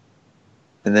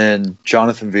 And then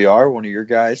Jonathan VR, one of your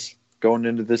guys going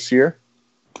into this year?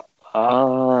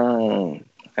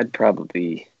 I'd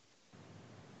probably,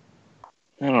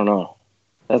 I don't know.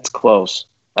 That's close.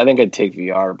 I think I'd take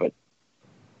VR, but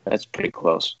that's pretty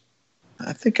close.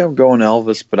 I think I'm going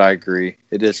Elvis, but I agree.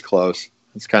 It is close.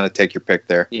 Let's kind of take your pick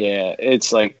there. Yeah,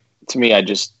 it's like, to me, I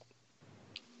just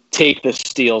take the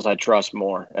steals I trust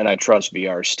more, and I trust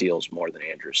VR steals more than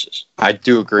Andrus's. I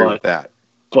do agree with that.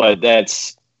 But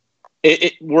that's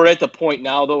it. We're at the point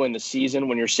now, though, in the season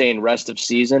when you're saying rest of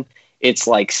season, it's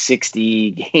like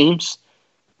 60 games,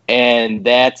 and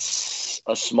that's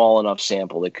a small enough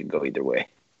sample that could go either way.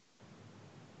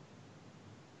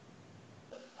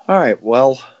 All right,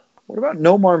 well, what about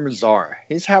Nomar Mazara?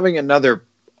 He's having another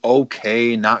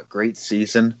okay, not great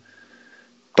season.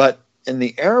 But in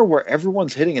the era where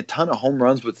everyone's hitting a ton of home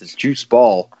runs with his juice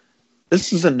ball,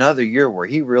 this is another year where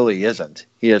he really isn't.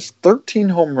 He has 13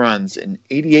 home runs in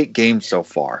 88 games so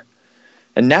far.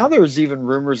 And now there's even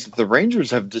rumors that the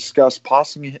Rangers have discussed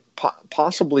possibly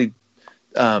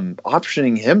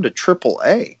optioning him to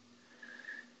Triple-A.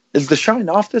 Is the shine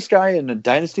off this guy in the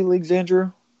Dynasty Leagues,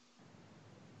 Andrew?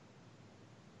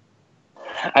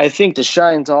 I think the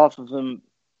shine's off of him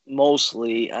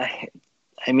mostly. I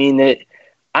mean,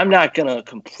 I'm not going to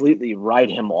completely write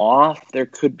him off. There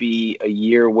could be a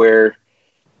year where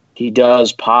he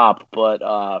does pop, but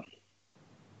I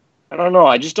don't know.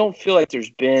 I just don't feel like there's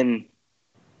been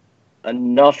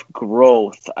enough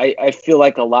growth. I feel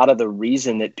like a lot of the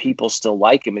reason that people still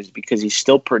like him is because he's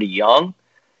still pretty young,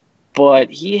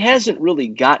 but he hasn't really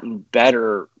gotten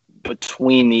better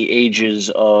between the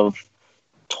ages of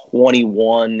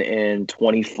 21 and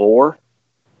 24.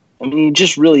 I mean, he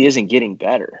just really isn't getting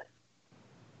better.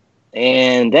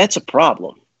 And that's a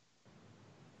problem.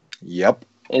 Yep.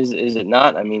 Is it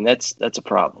not? I mean, that's a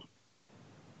problem.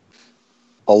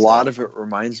 A lot of it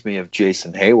reminds me of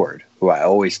Jason Hayward, who I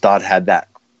always thought had that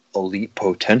elite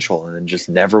potential and then just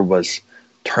never was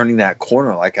turning that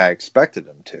corner like I expected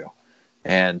him to.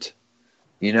 And,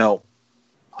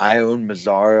 I own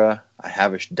Mazzara. I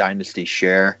have a dynasty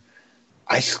share.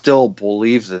 I still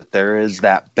believe that there is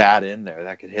that bat in there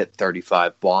that could hit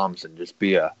 35 bombs and just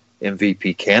be a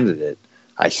MVP candidate.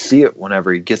 I see it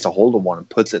whenever he gets a hold of one and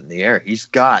puts it in the air. He's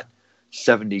got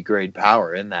 70 grade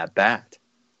power in that bat,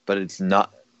 but it's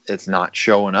not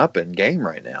showing up in game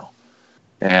right now.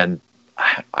 And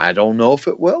I don't know if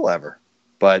it will ever,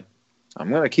 but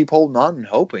I'm going to keep holding on and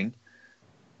hoping.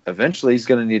 Eventually he's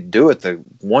going to need to do it. The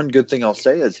one good thing I'll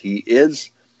say is he is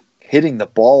hitting the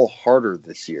ball harder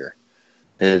this year.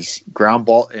 His ground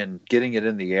ball and getting it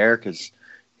in the air, because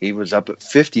he was up at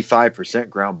 55%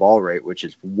 ground ball rate, which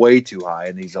is way too high,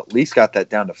 and he's at least got that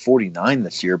down to 49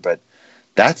 this year, but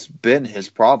that's been his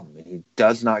problem. He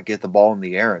does not get the ball in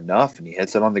the air enough, and he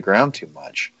hits it on the ground too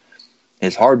much.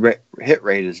 His hard hit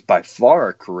rate is by far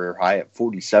a career high at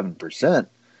 47%,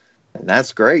 and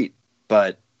that's great,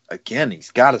 but again, he's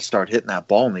got to start hitting that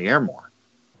ball in the air more.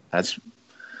 I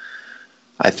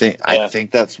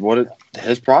think that's what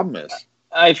his problem is.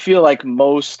 I feel like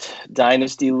most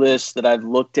dynasty lists that I've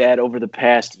looked at over the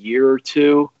past year or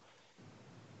two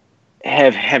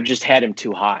have just had him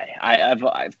too high.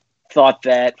 I've thought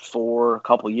that for a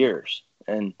couple years,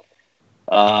 and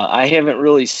I haven't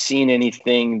really seen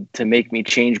anything to make me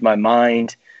change my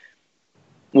mind.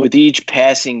 With each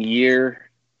passing year,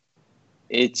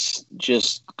 it's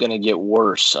just going to get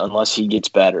worse unless he gets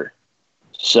better.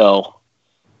 So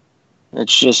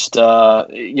it's just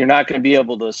you're not going to be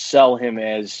able to sell him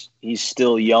as he's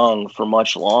still young for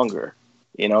much longer.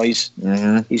 You know, he's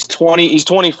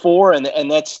 24,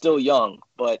 and that's still young.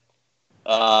 But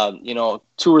 2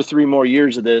 or 3 more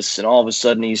years of this, and all of a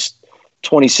sudden he's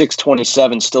 26,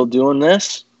 27, still doing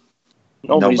this.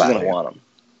 Nobody's going to want him.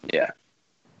 Yeah.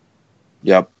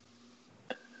 Yep.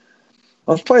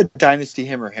 Let's play a dynasty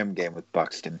him or him game with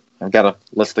Buxton. I've got a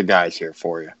list of guys here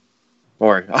for you.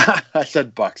 Or I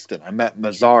said Buxton. I meant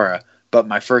Mazzara, but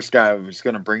my first guy I was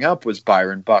going to bring up was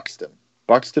Byron Buxton.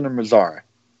 Buxton or Mazzara?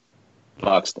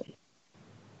 Buxton.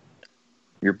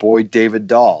 Your boy David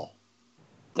Dahl.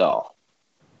 Dahl.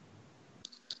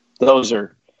 Those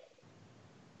are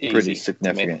pretty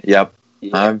significant. Yep.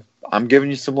 Yeah. I'm giving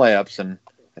you some layups, and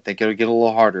I think it'll get a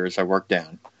little harder as I work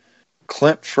down.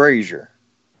 Clint Frazier.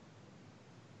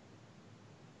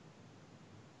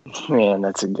 Man,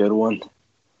 that's a good one.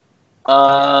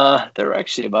 They're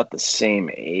actually about the same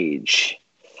age.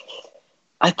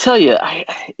 I tell you,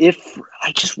 I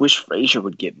just wish Frazier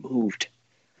would get moved.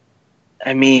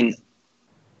 I mean,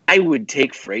 I would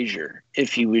take Frazier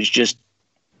if he was just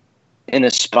in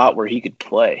a spot where he could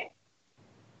play.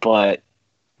 But,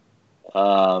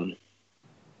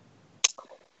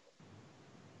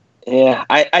 yeah,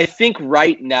 I think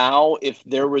right now, if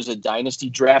there was a dynasty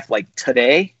draft like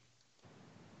today,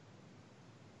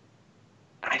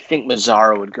 I think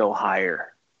Mazzara would go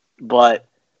higher. But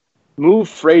move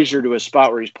Frazier to a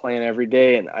spot where he's playing every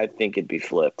day, and I think it'd be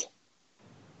flipped.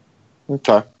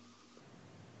 Okay.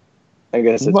 I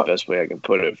guess that's the best way I can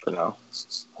put it for now.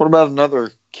 What about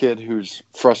another kid who's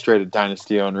frustrated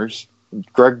dynasty owners?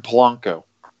 Greg Polanco.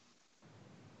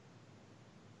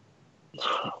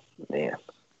 Oh, man.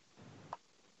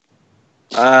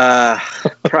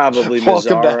 Probably Mazzara.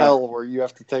 Welcome to hell where you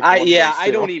have to take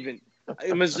I don't even...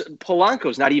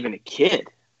 Polanco's not even a kid.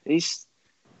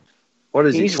 What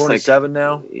is he, 27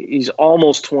 now? He's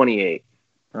almost 28.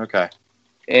 Okay.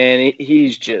 And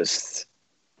he's just...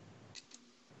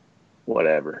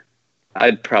 whatever.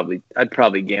 I'd probably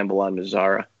gamble on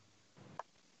Mazzara.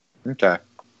 Okay.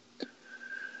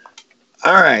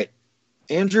 All right.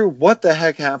 Andrew, what the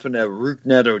heck happened to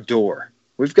Rougned Odor?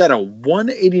 We've got a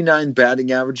 189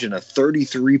 batting average and a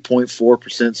 33.4%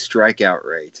 strikeout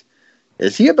rate.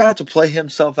 Is he about to play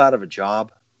himself out of a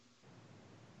job?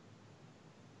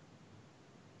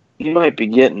 He might be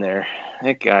getting there.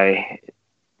 That guy,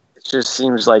 it just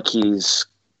seems like he's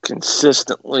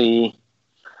consistently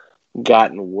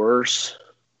gotten worse.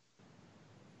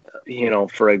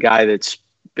 For a guy that's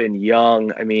been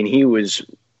young, I mean, he was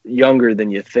younger than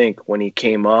you think when he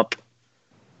came up.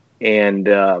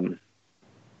 And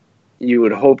you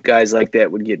would hope guys like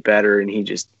that would get better, and he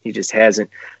just hasn't.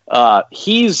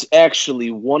 He's actually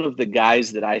one of the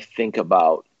guys that I think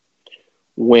about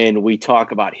when we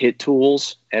talk about hit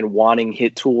tools and wanting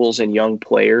hit tools in young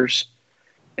players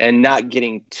and not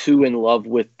getting too in love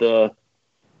with the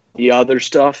other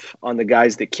stuff on the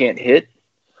guys that can't hit.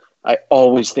 I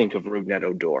always think of Rougned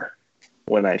Odor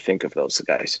when I think of those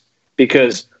guys,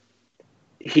 because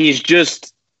he's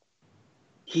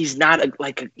not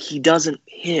he doesn't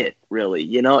hit really,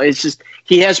 it's just,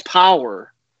 he has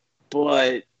power,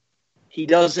 but he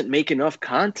doesn't make enough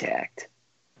contact.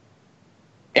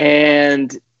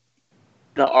 And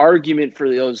the argument for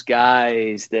those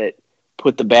guys that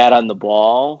put the bat on the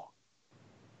ball,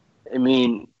 I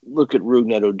mean, look at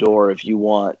Rougned Odor if you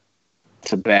want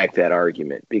to back that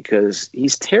argument, because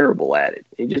he's terrible at it.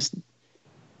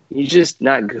 He's just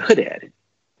not good at it.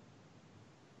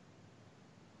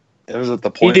 It was at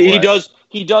the point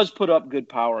he does put up good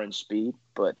power and speed,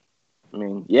 but I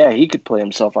mean, yeah, he could play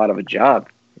himself out of a job.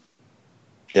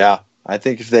 Yeah, I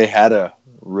think if they had a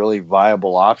really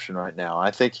viable option right now,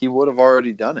 I think he would have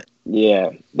already done it.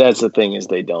 Yeah, that's the thing, is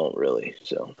they don't really.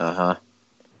 So I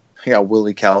got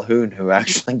Willie Calhoun, who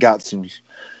actually got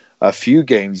a few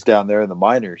games down there in the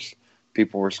minors.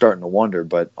 People were starting to wonder,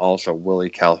 but also Willie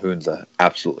Calhoun's an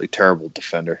absolutely terrible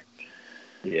defender.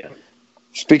 Yeah.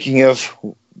 Speaking of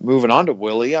moving on to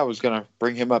Willie, I was going to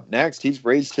bring him up next. He's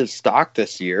raised his stock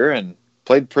this year and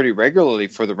played pretty regularly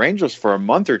for the Rangers for a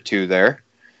month or two there.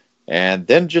 And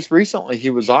then just recently he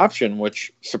was optioned,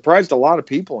 which surprised a lot of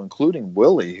people, including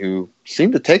Willie, who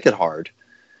seemed to take it hard.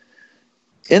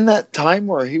 In that time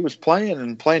where he was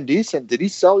playing decent, did he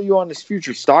sell you on his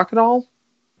future stock at all?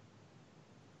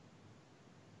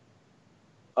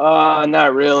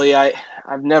 Not really.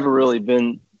 I've never really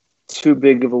been too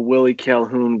big of a Willie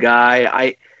Calhoun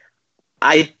guy.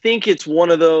 I think it's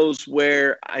one of those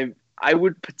where I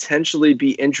would potentially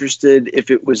be interested if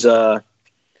it was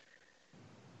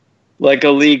like a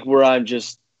league where I'm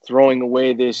just throwing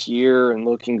away this year and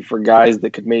looking for guys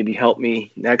that could maybe help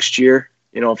me next year.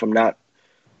 You know, if I'm not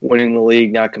winning the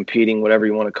league, not competing, whatever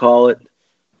you want to call it.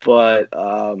 But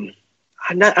I'm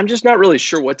just not really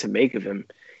sure what to make of him.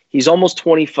 He's almost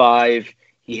 25.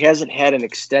 He hasn't had an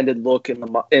extended look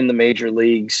in the major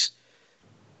leagues.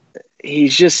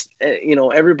 He's just,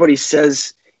 everybody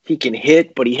says he can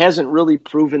hit, but he hasn't really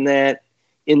proven that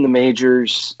in the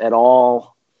majors at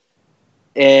all.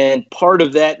 And part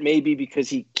of that may be because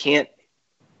he can't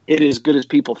hit as good as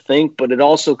people think, but it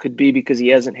also could be because he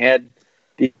hasn't had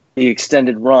the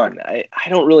extended run. I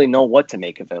don't really know what to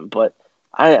make of him, but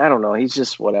I don't know. He's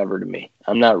just whatever to me.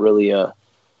 I'm not really a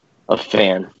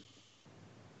fan.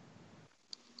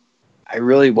 I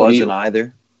really wasn't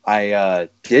either.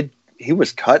 He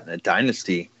was cut in a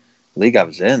dynasty league I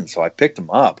was in, so I picked him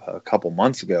up a couple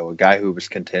months ago. A guy who was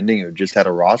contending, who just had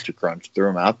a roster crunch, threw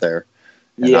him out there.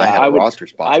 And I had a roster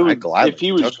spot. I gladly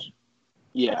took him.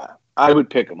 Yeah, I would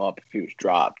pick him up if he was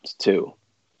dropped too.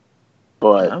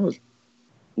 But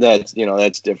that's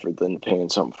different than paying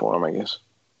something for him, I guess.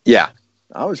 Yeah,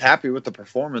 I was happy with the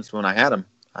performance when I had him.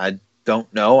 I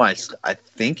don't know. I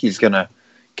think he's gonna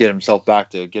get himself back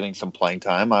to getting some playing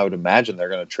time. I would imagine they're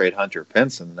going to trade Hunter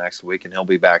Pinson next week and he'll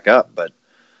be back up. But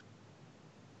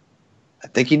I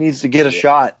think he needs to get a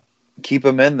shot, keep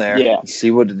him in there, and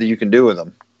see what you can do with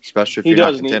him, especially if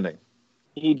you're not contending.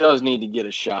 He does need to get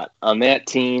a shot. On that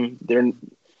team,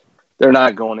 they're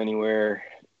not going anywhere.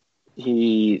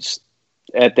 He's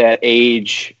at that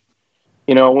age.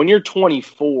 When you're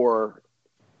 24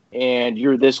 and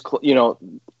you're this,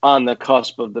 on the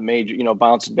cusp of the major,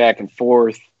 bouncing back and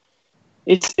forth,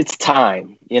 it's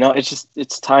time.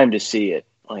 It's time to see it.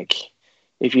 Like,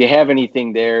 if you have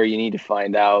anything there, you need to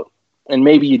find out, and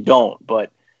maybe you don't,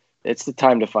 but it's the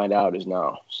time to find out is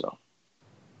now. So,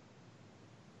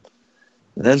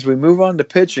 and as we move on to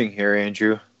pitching here,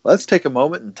 Andrew, let's take a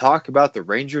moment and talk about the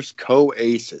Rangers'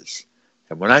 co-aces.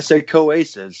 And when I say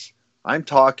co-aces, I'm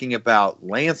talking about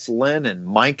Lance Lynn and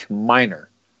Mike Minor.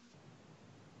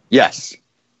 Yes,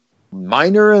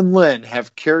 Minor and Lynn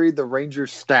have carried the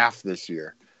Rangers staff this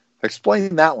year.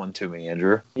 Explain that one to me,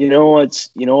 Andrew. You know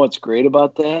what's great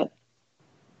about that?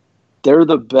 They're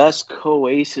the best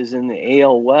co-aces in the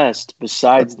AL West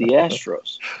besides the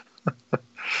Astros.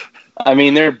 I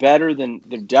mean, they're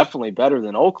definitely better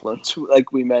than Oakland,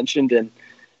 like we mentioned, and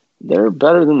they're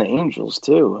better than the Angels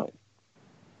too.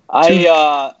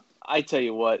 I tell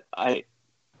you what, I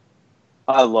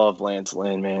love Lance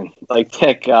Lynn, man. Like,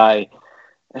 that guy.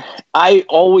 I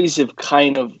always have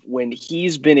kind of, when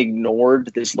he's been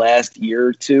ignored this last year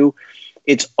or two,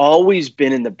 it's always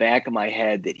been in the back of my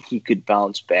head that he could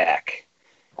bounce back.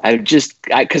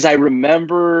 Because I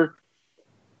remember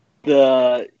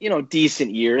the,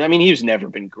 decent years. I mean, he's never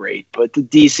been great, but the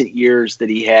decent years that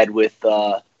he had with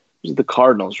the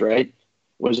Cardinals, right?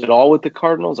 Was it all with the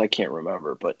Cardinals? I can't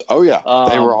remember, but oh yeah,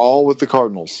 they were all with the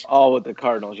Cardinals. All with the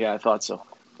Cardinals, yeah, I thought so.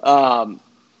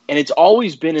 And it's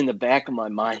always been in the back of my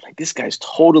mind, like, this guy's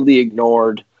totally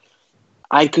ignored.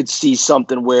 I could see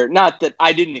something where, not that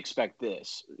I didn't expect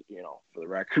this, for the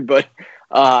record, but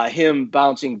him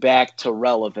bouncing back to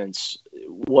relevance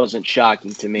wasn't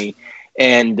shocking to me.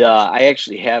 And I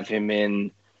actually have him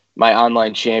in my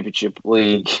online championship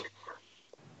league.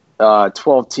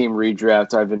 12-team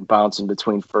redraft. I've been bouncing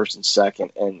between first and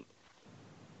second, and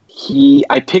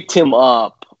I picked him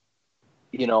up,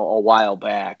 a while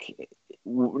back,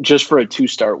 just for a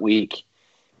 2-start week,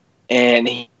 and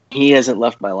he hasn't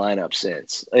left my lineup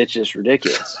since. It's just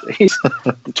ridiculous. He's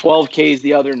the 12 Ks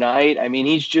the other night. I mean,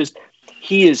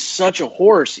 he is such a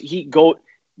horse.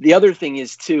 The other thing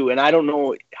is too, and I don't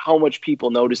know how much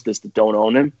people notice this that don't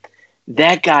own him.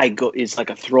 That guy is like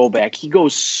a throwback. He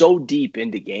goes so deep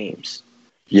into games.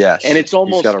 Yes, and it's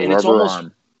almost he's got a rubber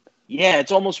arm. Yeah,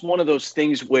 it's almost one of those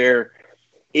things where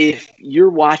if you're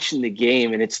watching the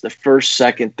game and it's the first,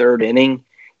 second, third inning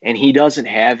and he doesn't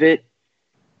have it,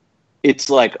 it's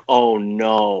like, oh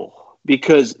no,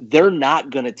 because they're not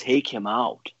going to take him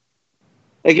out.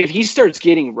 Like if he starts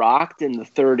getting rocked in the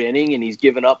third inning and he's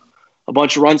giving up a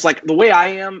bunch of runs, like the way I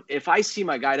am, if I see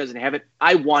my guy doesn't have it,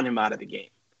 I want him out of the game.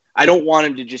 I don't want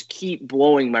him to just keep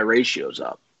blowing my ratios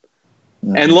up.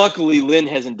 Mm-hmm. And luckily, Lynn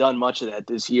hasn't done much of that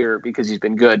this year because he's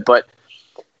been good. But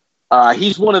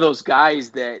he's one of those guys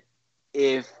that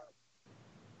if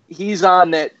he's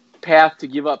on that path to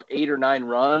give up 8 or 9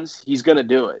 runs, he's going to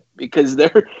do it because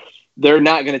they're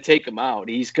not going to take him out.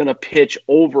 He's going to pitch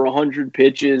over 100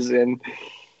 pitches.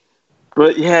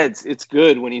 But, yeah, it's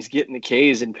good when he's getting the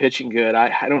Ks and pitching good.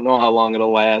 I don't know how long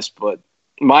it'll last, but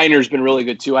Minor's been really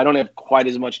good too. I don't have quite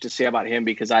as much to say about him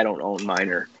because I don't own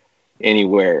Minor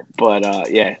anywhere.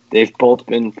 But, yeah, they've both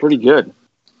been pretty good.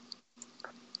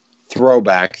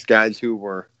 Throwbacks, guys who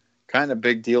were kind of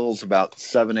big deals about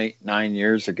 7, 8, 9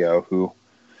 years ago, who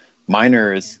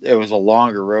Minor it was a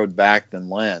longer road back than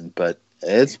Lynn, but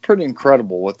it's pretty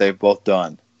incredible what they've both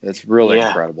done. It's really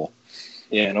incredible.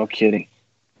 Yeah, no kidding.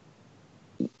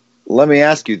 Let me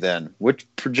ask you then,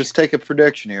 just take a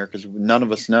prediction here because none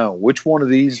of us know. Which one of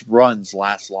these runs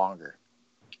lasts longer?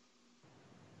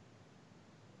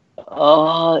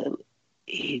 Lynn's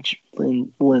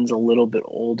a little bit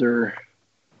older,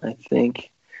 I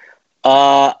think.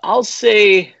 I'll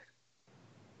say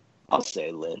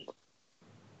Lynn.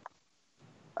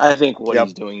 I think what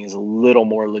he's doing is a little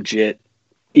more legit,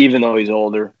 even though he's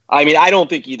older. I mean, I don't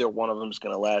think either one of them is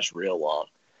going to last real long.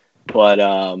 But,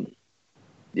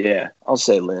 yeah, I'll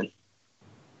say Lynn.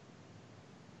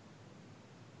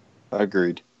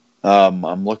 Agreed.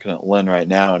 I'm looking at Lynn right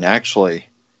now, and actually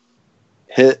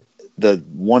hit the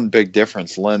one big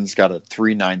difference. Lynn's got a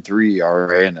 3.93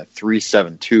 ERA and a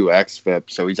 3.72 xFIP,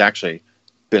 so he's actually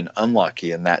been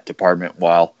unlucky in that department,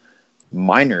 while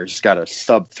Minor's got a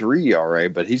sub-3 ERA,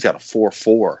 but he's got a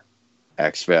 4.4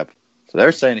 xFIP. So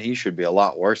they're saying he should be a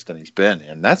lot worse than he's been,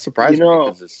 and that's surprising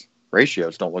because his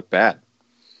ratios don't look bad.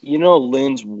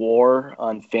 Lynn's WAR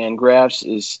on Fangraphs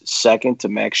is second to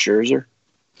Max Scherzer.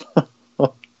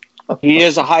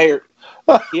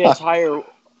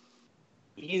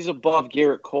 He's above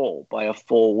Garrett Cole by a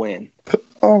full win.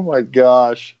 Oh my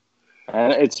gosh.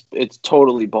 And it's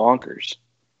totally bonkers.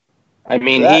 I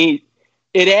mean,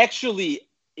 it actually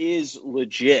is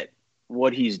legit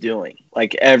what he's doing.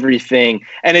 Like everything,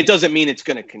 and it doesn't mean it's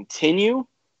going to continue,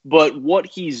 but what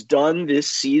he's done this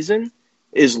season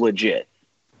is legit.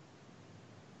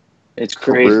 It's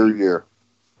crazy. Career year.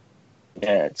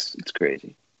 Yeah, it's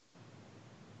crazy.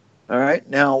 All right,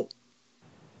 now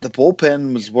the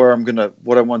bullpen was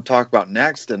what I want to talk about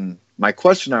next. And my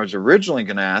question I was originally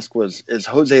going to ask was, is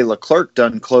Jose Leclerc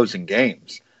done closing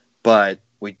games? But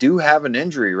we do have an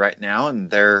injury right now,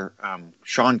 and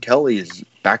Sean Kelly is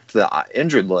back to the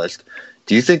injured list.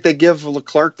 Do you think they give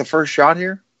Leclerc the first shot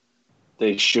here?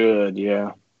 They should,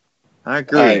 yeah. I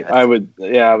agree. I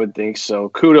would think so.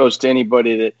 Kudos to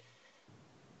anybody that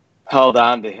held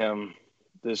on to him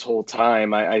this whole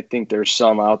time. I think there's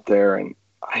some out there, and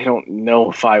I don't know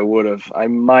if I would have. I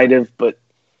might have, but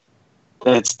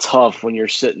that's tough when you're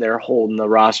sitting there holding the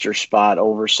roster spot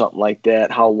over something like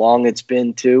that. How long it's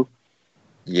been, too.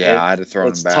 Yeah, I'd have thrown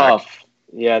him back. That's tough.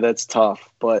 Yeah, that's tough,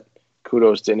 but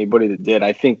kudos to anybody that did.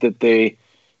 I think that they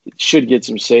should get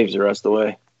some saves the rest of the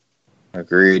way.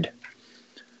 Agreed.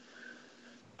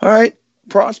 All right,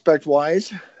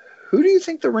 prospect-wise, who do you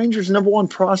think the Rangers' number one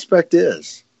prospect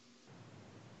is?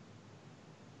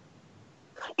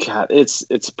 God,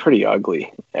 it's pretty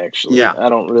ugly, actually. Yeah. I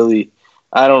don't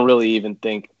really even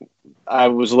think. I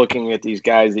was looking at these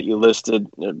guys that you listed: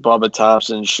 Bubba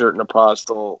Thompson, Sherten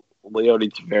Apostle,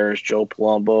 Leody Taveras, Joe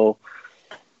Palumbo,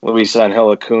 Luis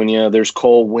Angel Acuna. There's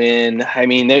Cole Winn. I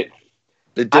mean, they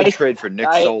did trade for Nick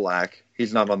Solak.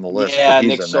 He's not on the list. Yeah, but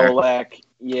he's Nick Solak.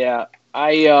 Yeah,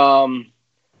 I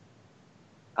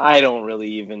don't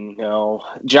really even know.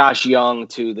 Josh Young,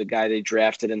 too, the guy they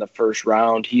drafted in the first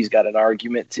round, he's got an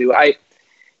argument, too.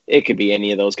 It could be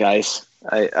any of those guys.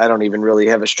 I don't even really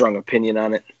have a strong opinion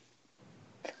on it.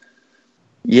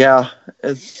 Yeah,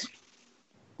 it's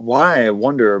why I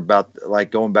wonder about,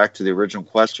 like, going back to the original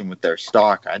question with their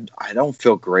stock. I don't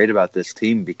feel great about this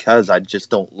team because I just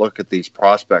don't look at these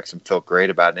prospects and feel great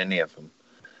about any of them.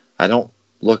 I don't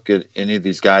look at any of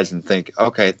these guys and think,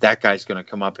 okay, that guy's going to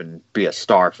come up and be a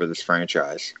star for this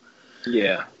franchise.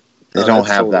 Yeah. They don't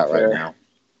have totally that fair. Right now.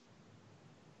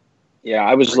 Yeah,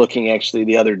 I was looking actually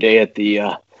the other day at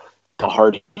the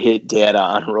hard hit data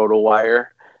on RotoWire.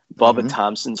 Bubba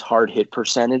Thompson's hard hit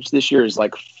percentage this year is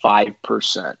like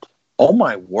 5%. Oh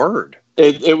my word!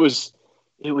 It was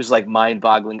like mind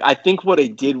boggling. I think what I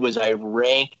did was I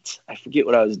forget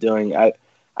what I was doing. I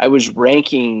was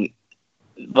ranking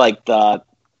like the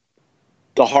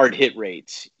hard hit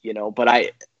rates, but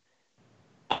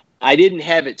I didn't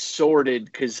have it sorted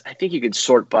because I think you could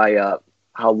sort by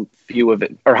how few of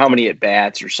it or how many at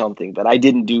bats or something, but I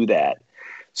didn't do that.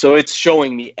 So it's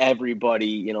showing me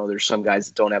everybody, there's some guys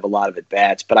that don't have a lot of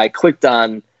at-bats, but I clicked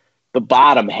on the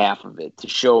bottom half of it to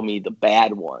show me the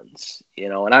bad ones,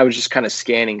 and I was just kind of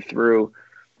scanning through.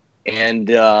 And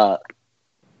Bubba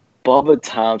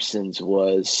Thompson's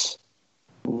was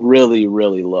really,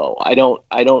 really low. I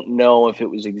don't know if it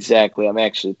was exactly – I'm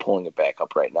actually pulling it back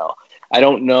up right now. I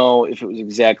don't know if it was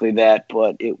exactly that,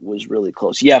 but it was really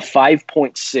close. Yeah,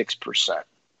 5.6%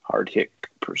 hard hit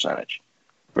percentage.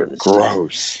 For this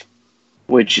gross team,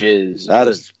 which is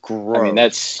gross. I mean,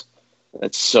 that's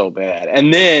so bad.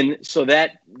 And then so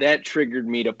that triggered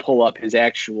me to pull up his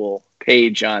actual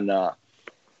page on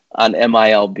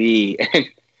MILB, and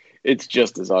it's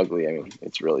just as ugly. I mean,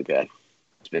 it's really bad.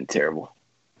 It's been terrible.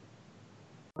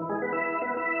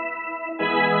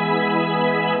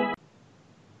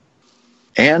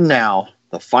 And now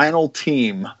the final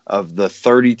team of the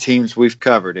 30 teams we've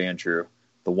covered, Andrew.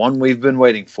 The one we've been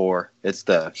waiting for. It's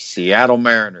the Seattle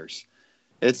Mariners.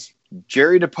 It's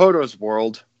Jerry DiPoto's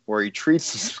world where he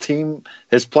treats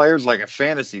his players like a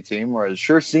fantasy team, or it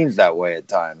sure seems that way at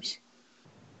times.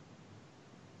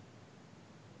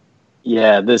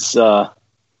 Yeah, this kind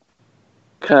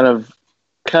of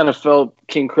felt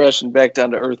came crashing back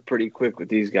down to earth pretty quick with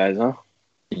these guys, huh?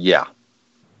 Yeah.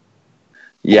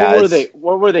 Yeah.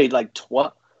 What were they like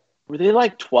 12? Were they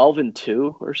like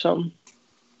 12-2 or something?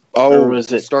 Oh, was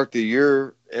it start the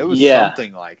year? It was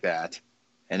something like that,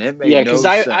 and it made no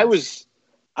sense. because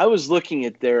I was looking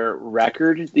at their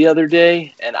record the other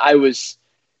day, and I was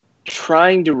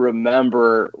trying to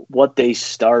remember what they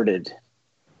started,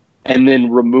 and then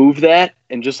remove that,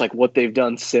 and just like what they've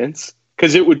done since,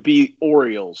 because it would be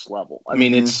Orioles level. I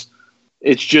mean, it's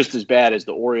just as bad as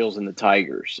the Orioles and the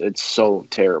Tigers. It's so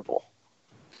terrible.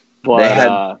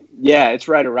 But it's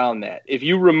right around that. If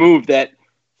you remove that.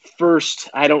 First,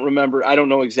 I don't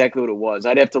know exactly what it was.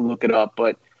 I'd have to look it up,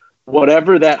 but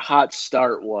whatever that hot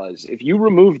start was, if you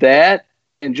remove that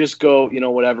and just go,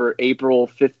 whatever, April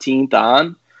 15th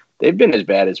on, they've been as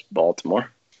bad as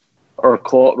Baltimore or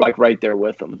like right there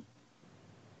with them.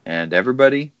 And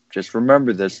everybody, just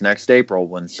remember this next April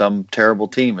when some terrible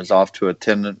team is off to a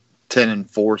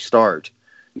 10-4 start.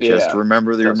 Just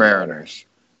remember your Mariners.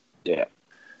 Yeah.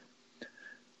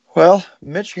 Well,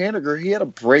 Mitch Haniger, he had a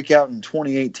breakout in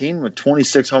 2018 with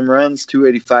 26 home runs,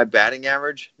 285 batting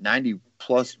average,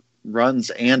 90-plus runs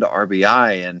and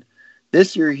RBI. And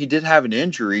this year he did have an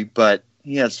injury, but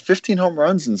he has 15 home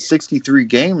runs in 63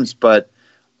 games, but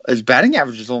his batting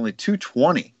average is only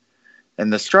 220.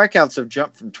 And the strikeouts have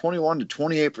jumped from 21 to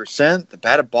 28%. The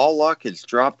batted ball luck has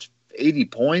dropped 80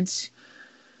 points.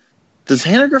 Does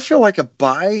Haniger feel like a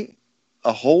buy,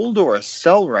 a hold, or a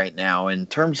sell right now in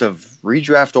terms of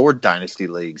redraft or dynasty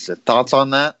leagues? Thoughts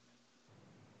on that?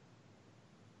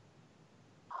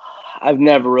 I've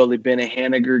never really been a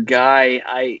Haniger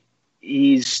guy.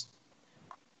 He's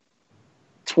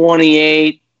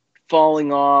 28,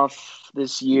 falling off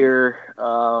this year.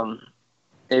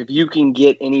 If you can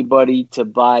get anybody to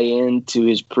buy into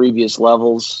his previous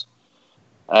levels,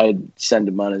 I'd send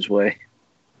him on his way.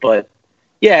 But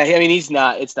yeah, I mean, it's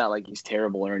not like he's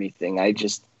terrible or anything. He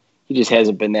just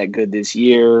hasn't been that good this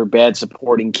year. Bad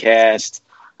supporting cast.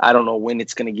 I don't know when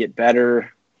it's going to get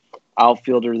better.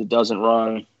 Outfielder that doesn't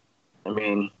run. I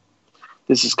mean,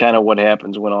 this is kind of what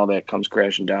happens when all that comes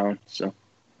crashing down. So,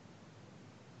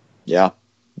 yeah,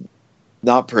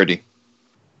 not pretty.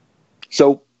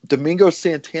 So, Domingo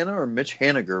Santana or Mitch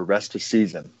Haniger rest of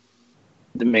season?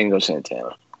 Domingo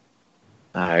Santana.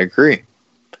 I agree.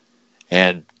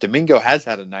 And Domingo has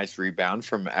had a nice rebound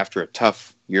from after a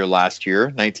tough year last year.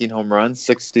 19 home runs,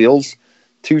 6 steals,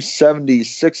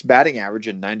 276 batting average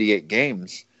in 98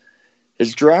 games.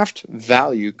 His draft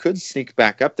value could sneak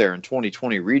back up there in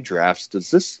 2020 redrafts. Does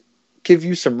this give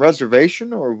you some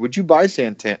reservation, or would you buy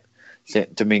Santana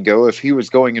Domingo if he was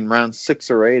going in round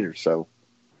 6 or 8 or so.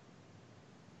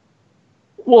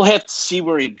 We'll have to see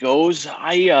where he goes.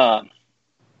 I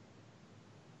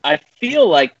feel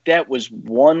like that was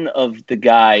one of the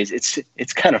guys.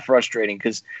 It's kind of frustrating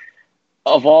because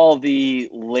of all the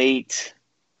late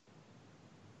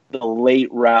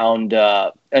round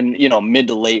and mid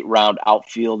to late round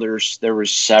outfielders, there were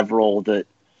several that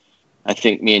I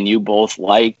think me and you both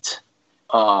liked.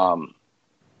 I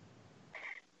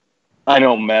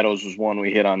know Meadows was one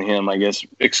we hit on him, I guess,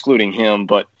 excluding him,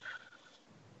 but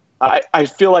I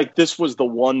feel like this was the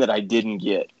one that I didn't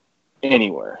get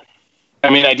anywhere. I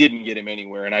mean, I didn't get him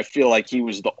anywhere, and I feel like he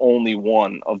was the only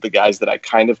one of the guys that I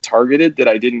kind of targeted that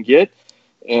I didn't get,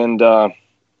 and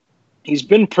he's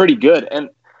been pretty good.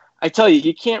 And I tell you,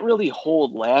 you can't really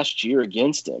hold last year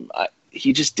against him.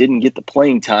 He just didn't get the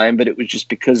playing time, but it was just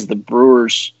because the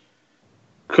Brewers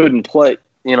couldn't play.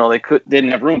 They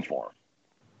didn't have room for him.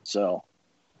 So,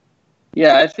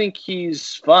 yeah, I think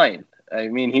he's fine. I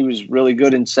mean, he was really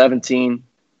good in 2017,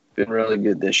 been really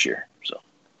good this year. So,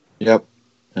 yep,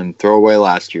 and throw away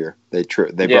last year. They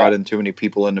brought in too many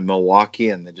people into Milwaukee,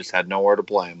 and they just had nowhere to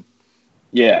play him.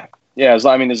 Yeah. There's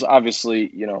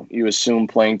obviously, you assume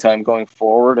playing time going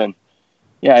forward, and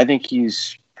yeah, I think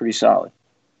he's pretty solid.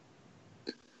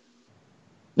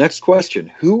 Next question: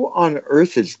 who on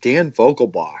earth is Dan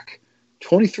Vogelbach?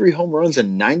 23 home runs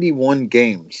in 91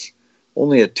 games,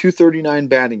 only a .239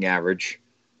 batting average.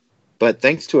 But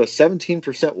thanks to a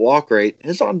 17% walk rate,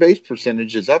 his on-base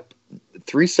percentage is up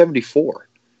 374.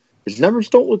 His numbers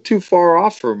don't look too far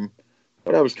off from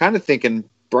what I was kind of thinking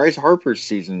Bryce Harper's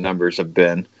season numbers have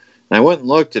been. And I went and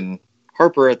looked, and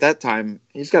Harper at that time,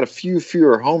 he's got a few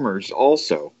fewer homers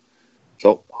also.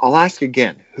 So I'll ask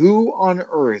again, who on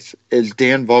earth is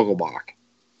Dan Vogelbach?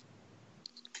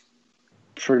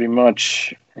 Pretty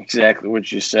much exactly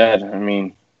what you said. I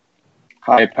mean,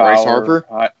 high power. Bryce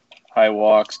Harper? High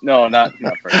walks. No, not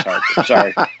Bryce Harper.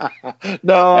 Sorry.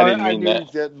 No, I didn't mean that.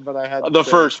 You didn't, but I had the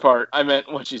first part. I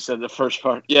meant what you said. The first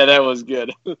part. Yeah, that was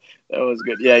good. That was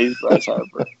good. Yeah, he's Bryce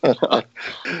Harper.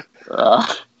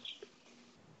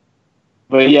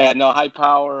 But yeah, no, high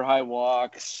power, high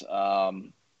walks. I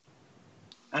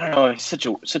don't know. He's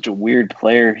such a weird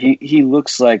player. He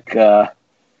looks like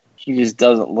he just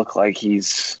doesn't look like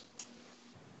he's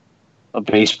a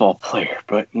baseball player,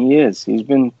 but he is. He's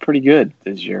been pretty good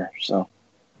this year, so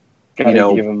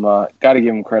gotta give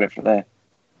him credit for that.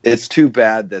 It's too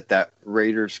bad that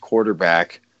Raiders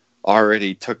quarterback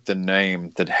already took the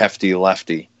name that Hefty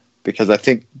Lefty, because I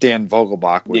think Dan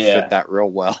Vogelbach would fit that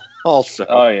real well also.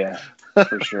 Oh yeah,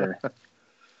 for sure.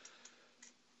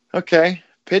 Okay,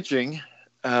 pitching.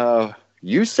 Yusei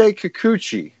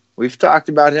Kikuchi. We've talked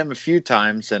about him a few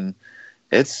times, and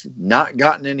it's not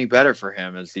gotten any better for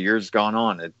him as the year's gone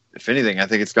on. If anything, I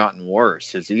think it's gotten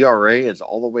worse. His ERA is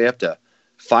all the way up to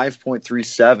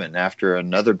 5.37 after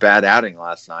another bad outing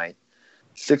last night.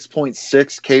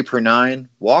 6.6 K per 9.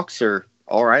 Walks are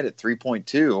all right at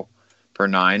 3.2 per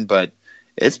 9, but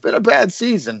it's been a bad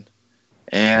season.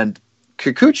 And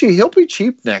Kikuchi, he'll be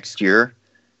cheap next year.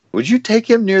 Would you take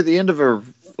him near the end of a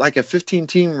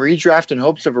 15-team redraft in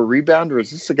hopes of a rebound, or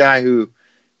is this a guy who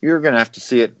you're going to have to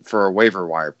see it for a waiver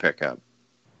wire pickup?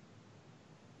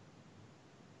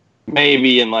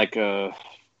 Maybe in like a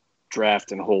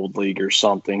draft and hold league or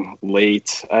something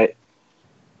late.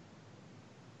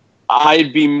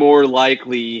 I'd be more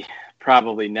likely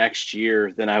probably next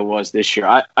year than I was this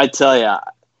year. I tell you,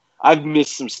 I've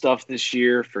missed some stuff this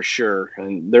year for sure,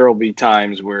 and there will be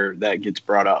times where that gets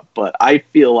brought up. But I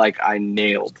feel like I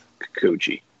nailed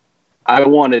Kikuchi. I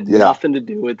wanted nothing to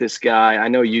do with this guy. I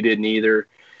know you didn't either.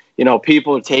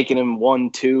 People are taking him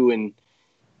 1-2 in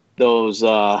those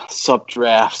sub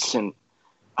drafts, and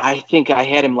I think I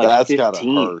had him like that's 15.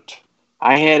 Gotta hurt.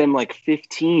 I had him like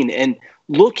 15, and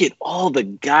look at all the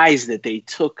guys that they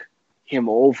took him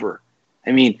over.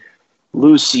 I mean,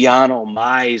 Luciano,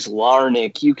 Mize,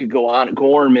 Larnick, you could go on,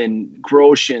 Gorman,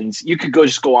 Groshans, you could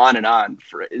just go on and on.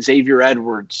 For Xavier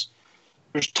Edwards,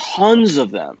 there's tons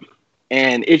of them,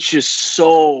 and it's just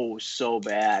so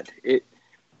bad.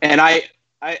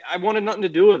 I wanted nothing to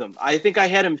do with him. I think I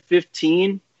had him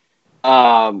 15,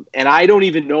 and I don't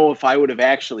even know if I would have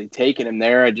actually taken him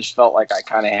there. I just felt like I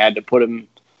kind of had to put him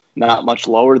not much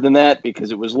lower than that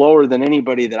because it was lower than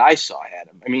anybody that I saw had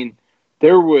him. I mean,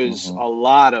 there was a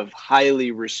lot of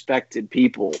highly respected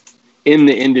people in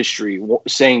the industry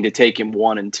saying to take him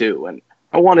 1 and 2, and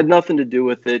I wanted nothing to do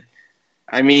with it.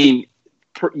 I mean,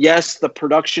 yes, the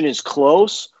production is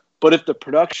close, but if the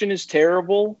production is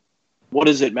terrible, what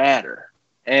does it matter?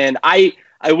 And I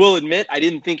will admit I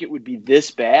didn't think it would be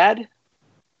this bad,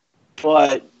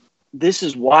 but this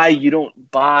is why you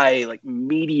don't buy like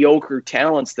mediocre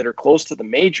talents that are close to the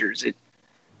majors.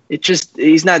 It just,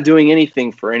 he's not doing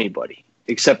anything for anybody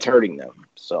except hurting them.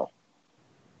 So.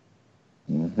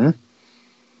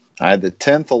 I had the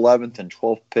 10th, 11th, and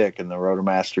 12th pick in the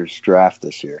RotoMasters draft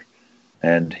this year,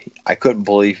 and I couldn't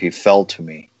believe he fell to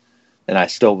me. And I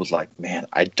still was like, man,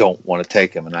 I don't want to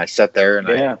take him. And I sat there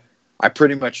and I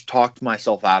pretty much talked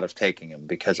myself out of taking him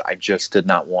because I just did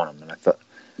not want him. And I thought,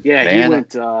 he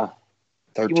went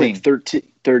 13. He went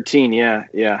 13,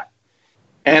 yeah.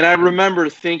 And I remember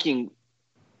thinking,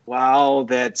 wow,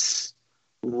 that's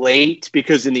late,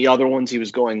 because in the other ones he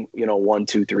was going, 1,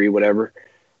 2, 3, whatever.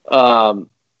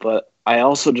 But I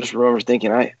also just remember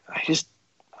thinking, I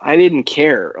didn't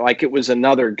care. Like, it was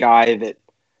another guy that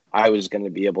I was going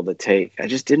to be able to take. I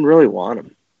just didn't really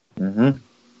want him.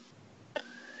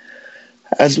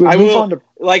 As we move on to,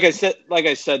 like I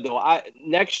said though,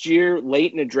 next year,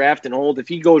 late in the draft and hold, if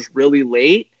he goes really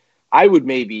late, I would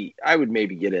maybe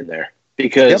get in there,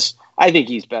 because I think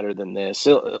he's better than this.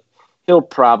 He'll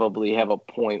probably have a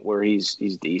point where he's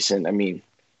decent. I mean,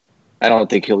 I don't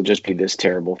think he'll just be this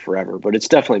terrible forever, but it's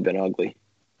definitely been ugly.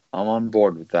 I'm on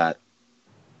board with that.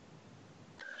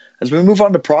 As we move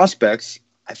on to prospects,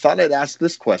 I thought I'd ask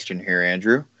this question here,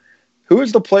 Andrew. Who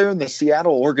is the player in the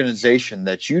Seattle organization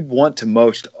that you'd want to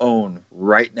most own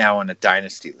right now in a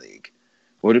dynasty league?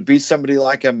 Would it be somebody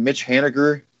like a Mitch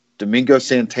Haniger, Domingo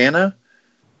Santana,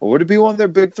 or would it be one of their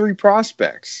big three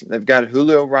prospects? They've got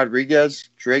Julio Rodriguez,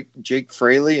 Jake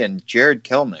Fraley, and Jared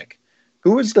Kelenic.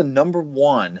 Who is the number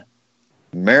one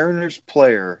Mariners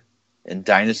player in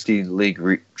dynasty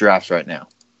league drafts right now?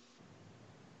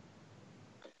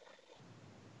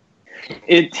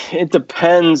 It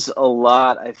depends a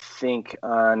lot, I think,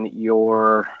 on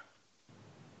your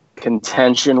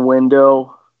contention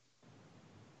window.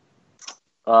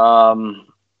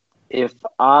 If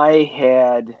I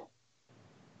had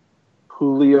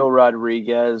Julio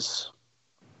Rodriguez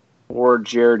or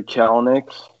Jared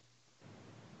Kelenic,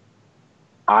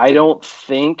 I don't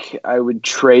think I would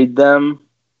trade them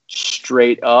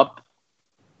straight up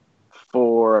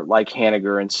for like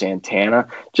Haniger and Santana,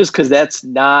 just because that's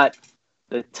not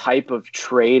the type of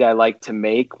trade I like to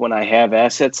make when I have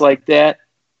assets like that.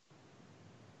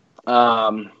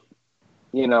 In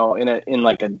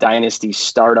like a dynasty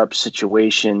startup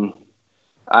situation,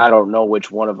 I don't know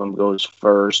which one of them goes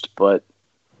first, but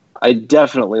I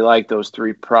definitely like those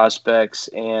three prospects.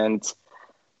 And,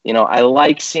 I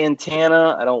like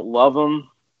Santana. I don't love him.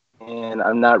 And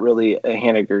I'm not really a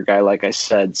Haniger guy, like I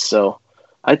said. So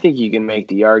I think you can make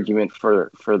the argument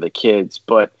for the kids,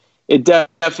 but it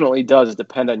definitely does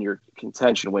depend on your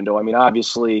contention window. I mean,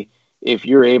 obviously, if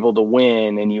you're able to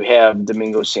win and you have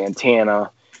Domingo Santana,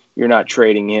 you're not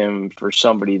trading him for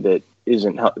somebody that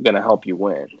isn't going to help you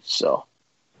win. So,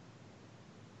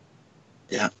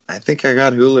 yeah, I think I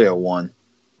got Julio one.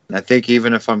 And I think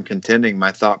even if I'm contending,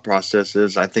 my thought process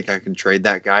is I think I can trade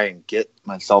that guy and get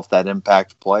myself that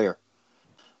impact player.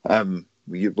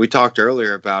 We talked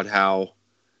earlier about how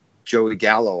Joey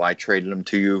Gallo, I traded him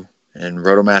to you in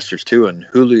RotoMasters 2, and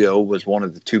Julio was one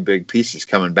of the two big pieces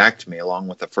coming back to me, along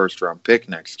with a first-round pick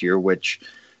next year, which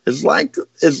is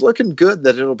looking good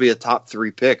that it'll be a top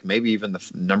 3 pick, maybe even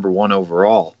the number 1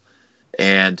 overall.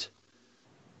 And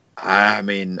I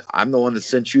mean, I'm the one that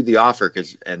sent you the offer,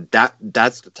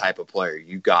 that's the type of player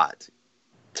you got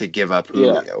to give up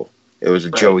Julio. Yeah. It was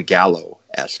a Joey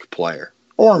Gallo-esque player,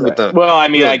 along with the. Well, I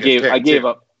mean, I gave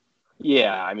up.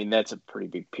 Yeah, I mean that's a pretty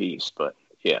big piece, but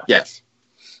yeah. Yes.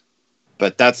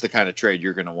 But that's the kind of trade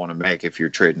you're going to want to make if you're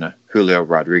trading a Julio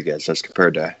Rodriguez as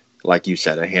compared to, like you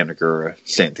said, a Haniger or a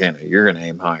Santana. You're going to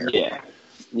aim higher.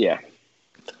 Yeah.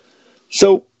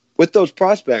 So with those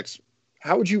prospects,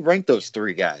 how would you rank those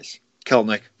three guys?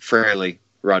 Kelenic, Fraley,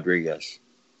 Rodriguez.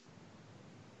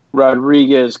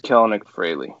 Rodriguez, Kelenic,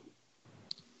 Fraley.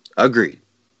 Agreed.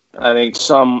 I think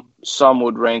some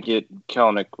would rank it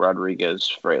Kelenic, Rodriguez,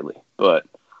 Fraley. But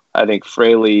I think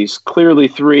Fraley's clearly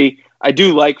 3. I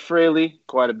do like Fraley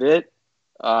quite a bit.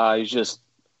 He's just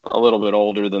a little bit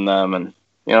older than them, and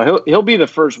he'll be the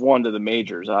first one to the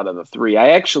majors out of the 3. I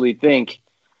actually think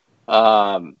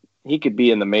he could be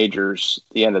in the majors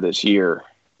at the end of this year.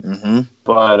 Mm-hmm.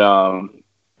 But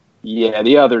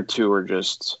the other 2 are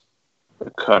just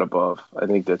a cut above. I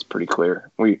think that's pretty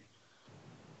clear.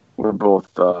 We're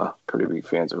both pretty big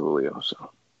fans of Julio.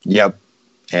 So. Yep,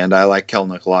 and I like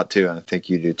Kelenic a lot too, and I think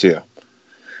you do too.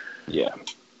 Yeah.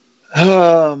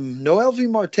 Noelvi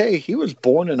Marte, he was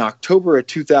born in October of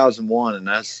 2001, and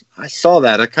as I saw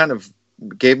that, it kind of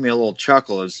gave me a little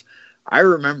chuckle. As I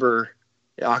remember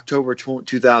October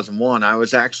 2001, I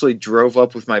was actually drove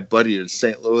up with my buddy to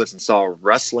St. Louis and saw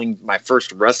my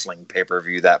first wrestling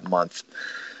pay-per-view that month.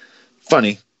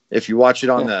 Funny, if you watch it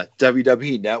on the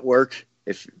WWE Network,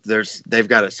 they've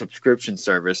got a subscription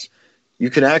service, you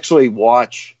can actually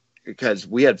watch, because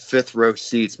we had fifth row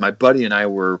seats. My buddy and I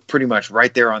were pretty much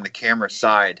right there on the camera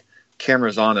side,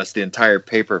 cameras on us the entire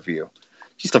pay-per-view.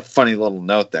 Just a funny little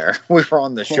note there. We were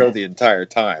on the show the entire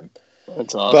time.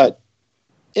 That's awesome. But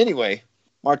anyway,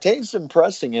 Marte's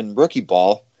impressing in rookie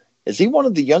ball. Is he one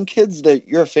of the young kids that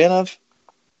you're a fan of?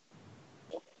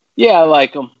 Yeah, I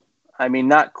like him. I mean,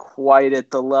 not quite at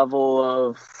the level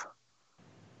of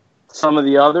some of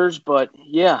the others, but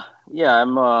yeah,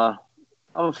 I'm a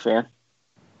fan.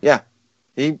 Yeah,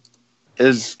 he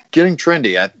is getting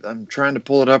trendy. I'm trying to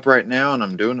pull it up right now, and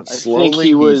I'm doing it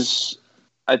slowly.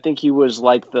 I think he was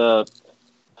like the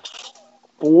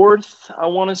fourth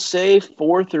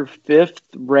or fifth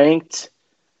ranked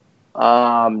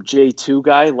J2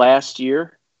 guy last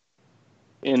year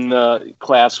in the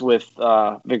class with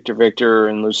Victor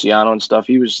and Luciano and stuff.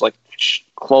 He was like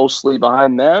closely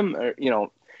behind them, or,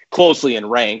 closely in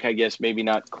rank, I guess, maybe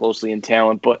not closely in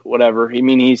talent, but whatever. I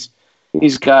mean, he's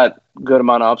got good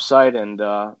amount of upside and,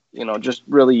 just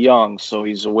really young. So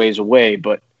he's a ways away,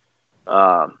 but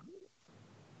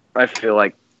I feel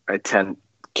like I tend to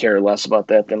care less about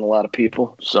that than a lot of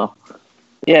people. So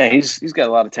yeah, he's got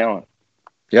a lot of talent.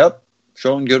 Yep.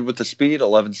 Showing good with the speed,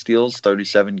 11 steals,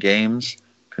 37 games,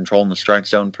 controlling the strike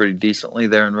zone pretty decently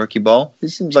there in rookie ball. He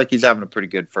seems like he's having a pretty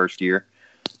good first year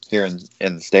here in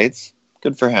the States.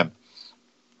 Good for him.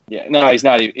 Yeah, no, he's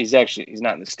not. He's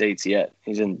not in the States yet.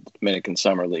 He's in Dominican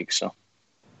Summer League. So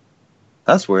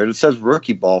that's weird. It says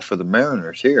rookie ball for the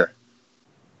Mariners here.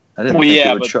 I didn't think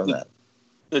it would show that.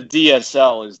 The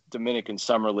DSL is Dominican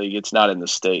Summer League. It's not in the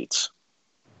States.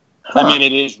 Huh. I mean,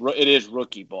 it is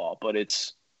rookie ball, but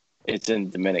it's in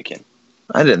Dominican.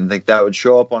 I didn't think that would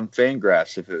show up on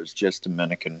Fangraphs if it was just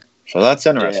Dominican. So that's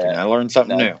interesting. Yeah, I learned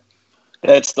something new.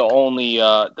 That's the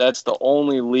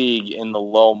only league in the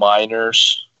low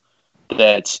minors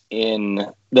that's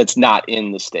not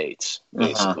in the States.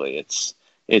 Basically,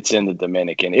 it's in the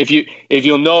Dominican. If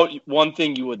you'll note, one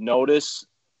thing you would notice,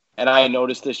 and I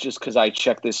noticed this just because I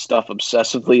check this stuff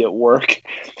obsessively at work.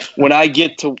 When I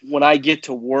get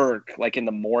to work, like in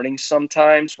the morning,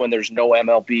 sometimes when there's no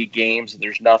MLB games,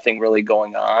 there's nothing really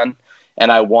going on,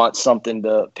 and I want something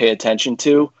to pay attention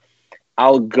to,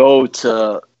 I'll go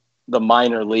to the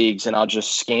minor leagues and I'll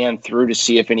just scan through to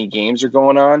see if any games are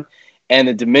going on. And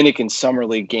the Dominican Summer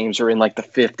League games are in like the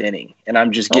fifth inning, and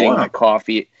I'm just getting my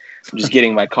coffee. I'm just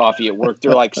getting my coffee at work.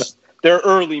 They're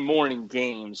early morning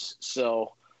games,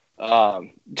 so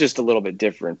just a little bit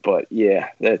different. But yeah,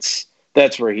 that's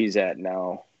where he's at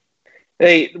now.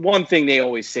 One thing they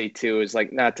always say too is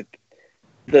like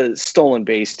the stolen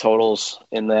base totals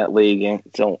in that league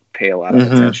don't pay a lot of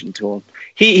attention to him.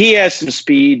 He has some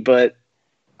speed, but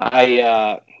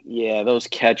those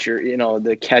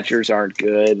the catchers aren't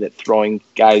good at throwing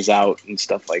guys out and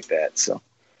stuff like that. So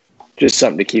just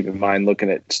something to keep in mind looking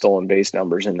at stolen base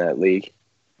numbers in that league.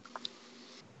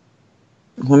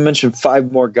 We'll mention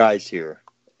 5 more guys here: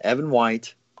 Evan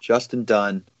White, Justin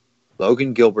Dunn,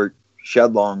 Logan Gilbert,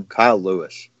 Shed Long, Kyle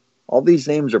Lewis. All these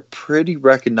names are pretty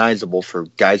recognizable for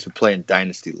guys who play in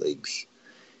dynasty leagues.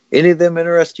 Any of them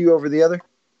interest you over the other?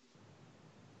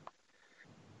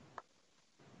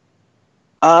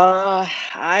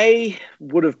 I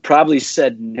would have probably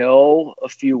said no a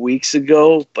few weeks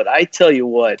ago, but I tell you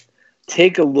what,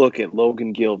 take a look at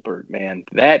Logan Gilbert, man.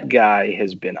 That guy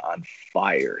has been on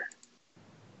fire.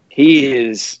 He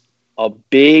is a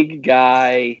big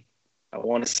guy. I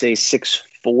want to say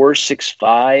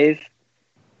 6'4",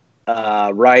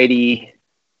 6'5", righty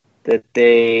that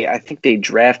I think they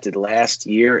drafted last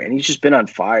year, and he's just been on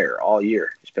fire all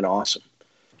year. He's been awesome.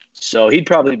 So he'd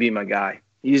probably be my guy.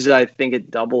 He's, I think,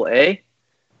 at AA.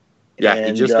 Yeah,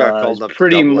 he just got called up.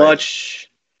 Pretty much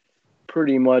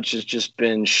has just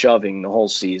been shoving the whole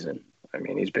season. I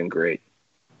mean, he's been great.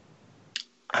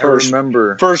 I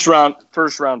remember first round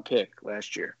pick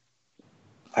last year.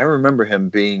 I remember him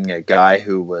being a guy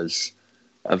who was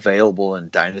available in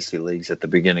dynasty leagues at the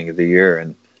beginning of the year,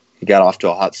 and he got off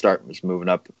to a hot start and was moving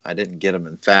up. I didn't get him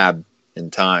in Fab in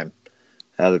time.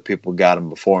 Other people got him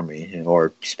before me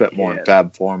or spent more in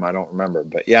Fab for him. I don't remember.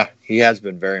 But, yeah, he has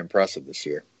been very impressive this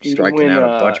year. Striking out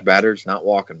a bunch of batters, not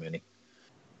walking many.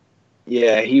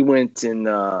 Yeah, he went in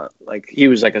he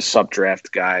was like a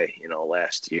sub-draft guy,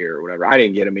 last year or whatever. I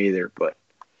didn't get him either, but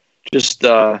just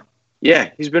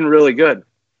he's been really good.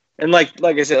 And like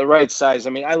I said, the right size. I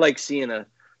mean, I like seeing a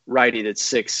righty that's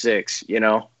 6'6",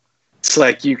 It's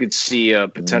like you could see a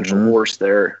potential horse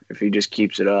there if he just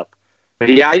keeps it up. But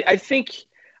yeah, I think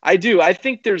I do. I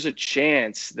think there's a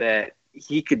chance that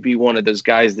he could be one of those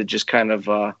guys that just kind of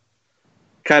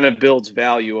builds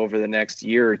value over the next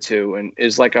year or two and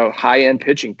is like a high-end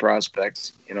pitching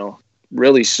prospect,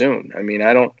 really soon. I mean,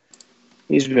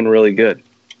 he's been really good.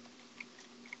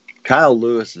 Kyle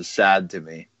Lewis is sad to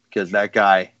me because that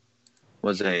guy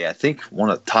was I think one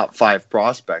of the top 5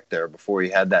 prospect there before he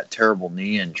had that terrible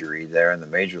knee injury there in the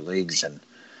major leagues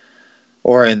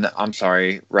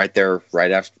right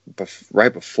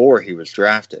before he was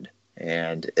drafted.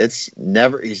 And he's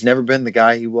never been the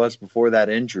guy he was before that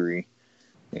injury.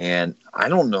 And I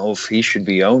don't know if he should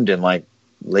be owned in like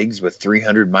leagues with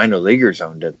 300 minor leaguers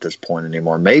owned at this point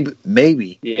anymore.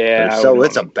 Maybe. Yeah. So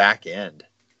it's a back end.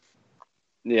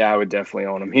 Yeah, I would definitely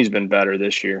own him. He's been better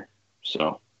this year.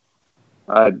 So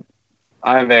I've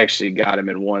actually got him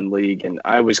in one league, and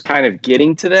I was kind of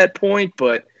getting to that point,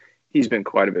 but he's been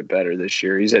quite a bit better this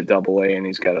year. He's at AA, and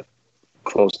he's got a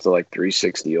close to like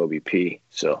 360 OBP.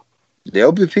 So the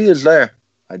OBP is there.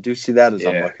 I do see that as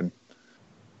I'm looking.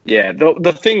 Yeah,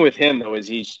 the thing with him though is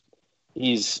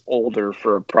he's older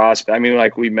for a prospect. I mean,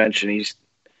 like we mentioned, he's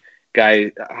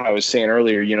guy I was saying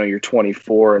earlier. You're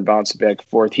 24 and bouncing back and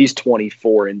forth. He's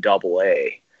 24 in AA,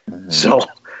 so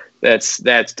that's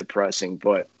depressing.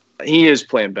 But he is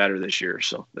playing better this year,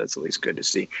 so that's at least good to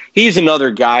see. He's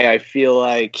another guy I feel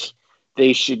like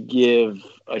they should give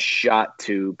a shot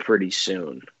to pretty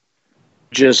soon,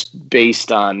 just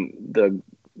based on the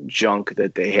junk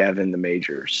that they have in the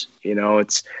majors.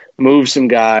 It's move some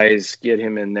guys, get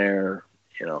him in there,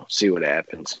 see what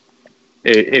happens.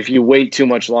 If you wait too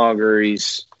much longer,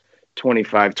 he's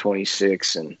 25,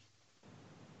 26, and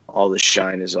all the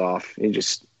shine is off.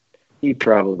 He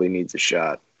probably needs a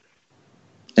shot.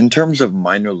 In terms of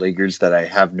minor leaguers that I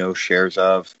have no shares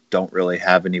of, don't really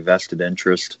have any vested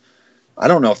interest, I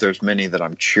don't know if there's many that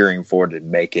I'm cheering for to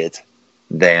make it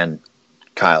than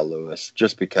Kyle Lewis,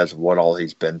 just because of what all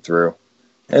he's been through.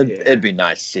 It'd be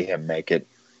nice to see him make it,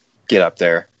 get up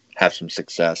there, have some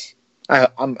success.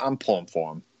 I'm pulling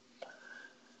for him.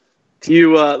 Do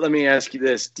you? Let me ask you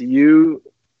this: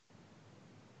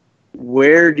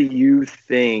 where do you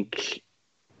think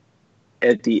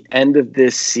at the end of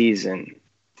this season,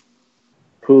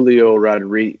 Julio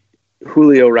Rodriguez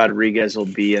will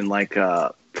be in like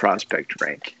a prospect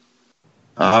rank?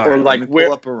 Or like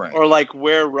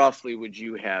where roughly would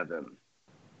you have him?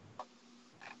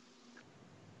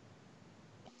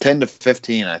 10 to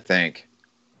 15, I think.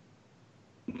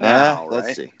 Now,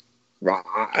 let's see.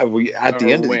 At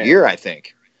the end of the year, I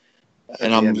think.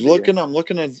 And I'm looking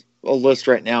at a list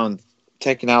right now and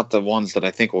taking out the ones that I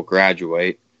think will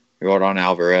graduate. Yordan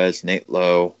Alvarez, Nate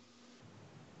Lowe.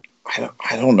 I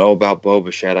don't know about Bo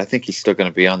Bichette. I think he's still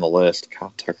going to be on the list.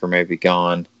 Kyle Tucker may be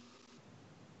gone.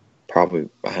 Probably,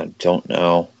 I don't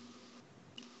know.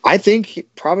 I think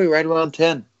probably right around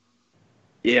 10.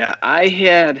 Yeah,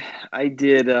 I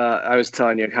was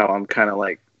telling you how I'm kind of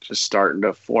like just starting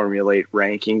to formulate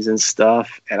rankings and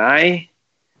stuff. And I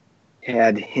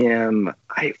had him,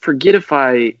 I forget if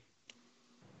I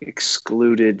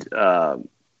excluded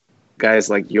guys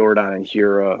like Yordan and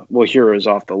Hura. Well, Hura's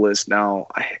off the list now.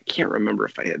 I can't remember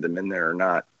if I had them in there or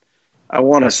not. I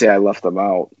want to say I left them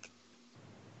out.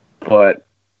 But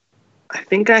I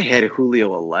think I had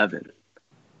Julio 11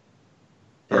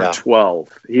 or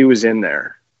 12. He was in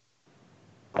there.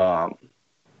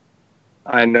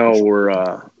 I know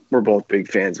we're both big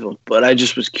fans of him, but I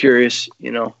just was curious,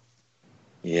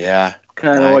 Yeah.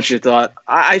 Kind of what you thought.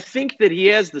 I think that he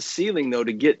has the ceiling, though,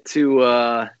 to get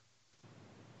to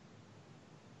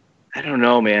I don't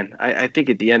know, man. I think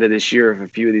at the end of this year, if a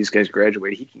few of these guys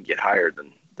graduate, he can get higher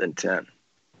than 10.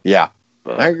 Yeah,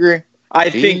 but I agree. I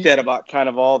think that about kind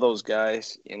of all those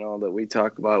guys, that we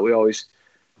talk about. We always,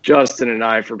 Justin and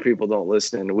I, for people don't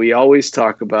listen, we always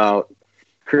talk about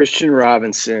Christian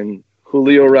Robinson,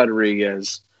 Julio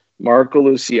Rodriguez, Marco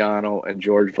Luciano, and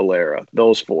George Valera.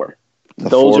 Those four.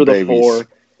 Those are the four.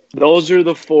 Those are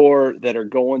the four that are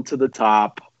going to the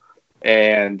top.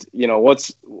 And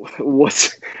what's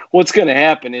going to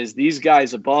happen is these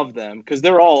guys above them, because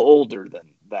they're all older than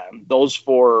them. Those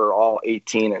four are all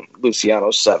 18, and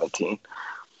Luciano's 17.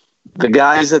 The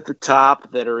guys at the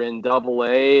top that are in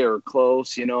AA or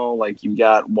close, like you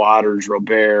got Waters,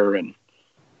 Robert, and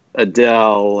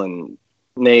Adele, and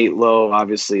Nate Lowe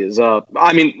obviously is up.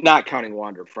 I mean, not counting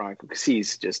Wander Franco because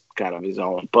he's just kind of his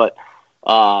own. But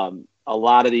a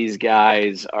lot of these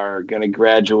guys are going to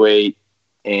graduate,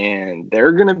 and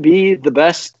they're going to be the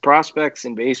best prospects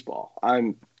in baseball. I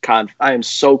am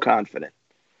so confident.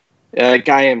 I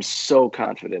am so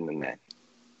confident in that.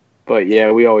 But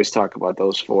yeah, we always talk about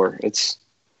those 4.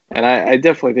 And I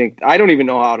definitely think, I don't even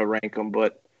know how to rank them,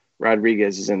 but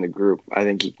Rodriguez is in the group. I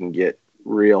think he can get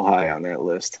real high on that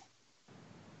list.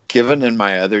 Given in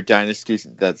my other dynasties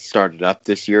that started up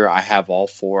this year, I have all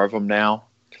 4 of them now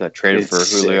because I traded for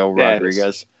Julio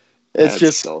Rodriguez. It's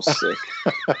just so sick.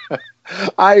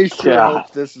 I sure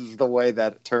hope this is the way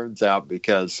that it turns out,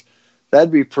 because that'd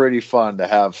be pretty fun to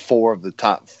have 4 of the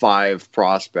top 5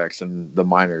 prospects in the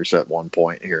minors at one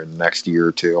point here in the next year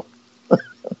or two.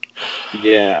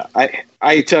 Yeah,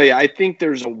 I tell you, I think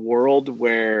there's a world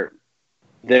where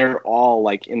they're all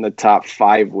like in the top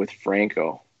 5 with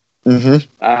Franco. Mm-hmm.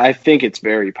 I think it's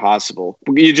very possible.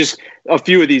 A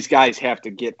few of these guys have to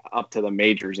get up to the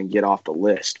majors and get off the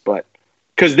list, but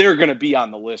because they're going to be on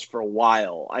the list for a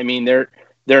while. I mean, they're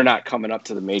not coming up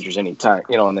to the majors anytime,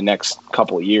 in the next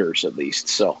couple of years at least.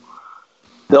 So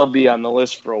they'll be on the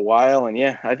list for a while, and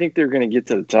yeah, I think they're going to get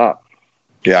to the top.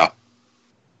 Yeah.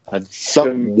 At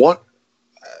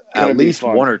least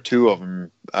 1 or 2 of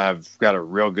them have got a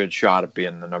real good shot at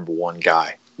being the number 1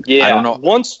 guy. Yeah, I don't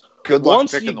know. Good luck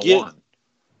picking the 1.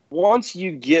 Once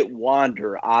you get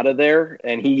Wander out of there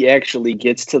and he actually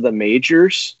gets to the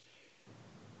majors,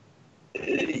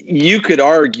 you could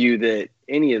argue that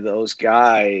any of those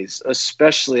guys,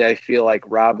 especially I feel like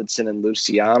Robinson and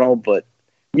Luciano, but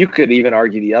you could even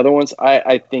argue the other ones.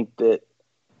 I think that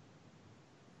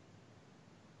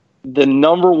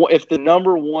if the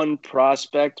number 1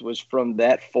 prospect was from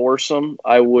that foursome,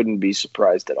 I wouldn't be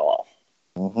surprised at all.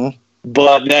 Mm-hmm.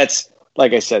 But that's,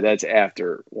 like I said, that's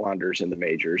after Wander's in the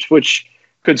majors, which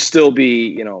could still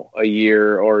be, a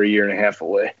year or a year and a half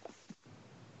away.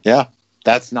 Yeah,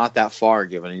 that's not that far,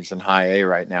 given he's in high A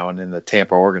right now and in the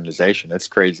Tampa organization. It's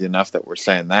crazy enough that we're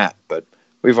saying that, but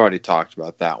we've already talked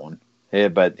about that one. Yeah,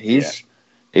 but he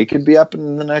could be up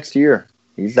in the next year.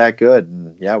 He's that good.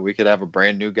 And yeah, we could have a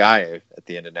brand new guy at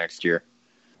the end of next year.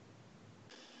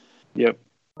 Yep.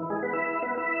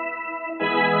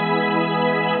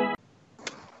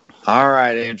 All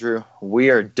right, Andrew,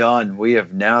 we are done. We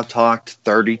have now talked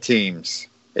 30 teams.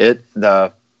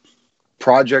 The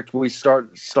project we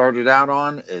started out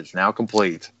on is now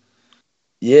complete.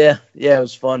 Yeah, it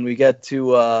was fun. We got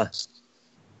to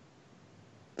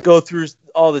go through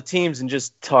all the teams and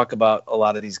just talk about a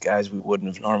lot of these guys we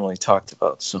wouldn't have normally talked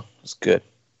about. So it was good.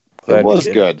 It was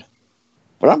good.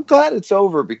 But I'm glad it's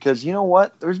over, because you know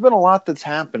what? There's been a lot that's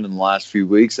happened in the last few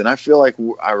weeks, and I feel like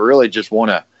I really just want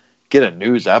to get a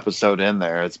news episode in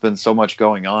there. It's been so much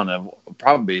going on, and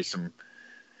probably some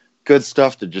good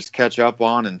stuff to just catch up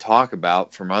on and talk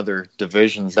about from other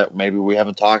divisions that maybe we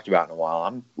haven't talked about in a while.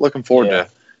 I'm looking forward to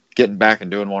getting back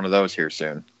and doing one of those here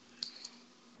soon.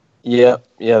 Yeah,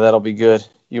 that'll be good.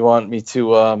 You want me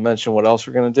to mention what else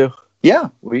we're going to do? Yeah,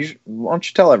 why don't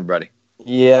you tell everybody?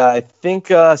 Yeah, I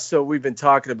think so. We've been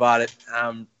talking about it.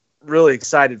 I'm really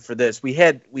excited for this. We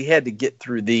had to get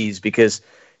through these because,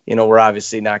 we're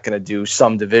obviously not going to do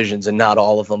some divisions and not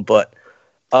all of them, but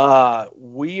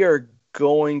we are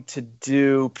going to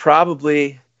do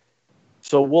probably,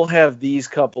 so we'll have these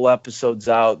couple episodes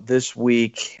out this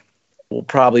week. We'll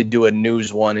probably do a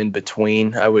news one in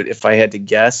between, I would, if I had to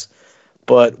guess,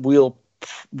 but we're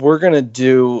going to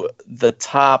do the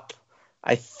top,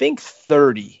 I think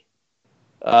 30.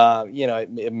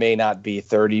 It may not be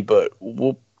 30, but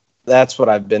that's what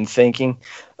I've been thinking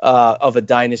of a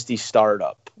dynasty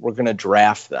startup. We're going to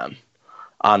draft them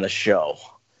on the show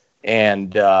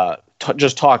and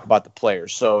just talk about the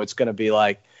players. So it's going to be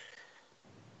like,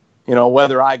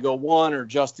 whether I go 1 or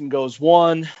Justin goes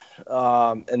 1,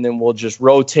 and then we'll just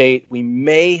rotate. We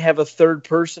may have a third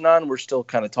person on. We're still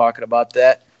kind of talking about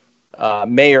that.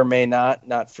 May or may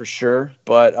not for sure.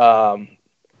 But,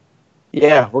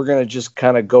 we're going to just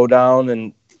kind of go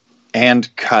down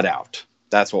and cut out.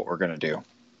 That's what we're going to do.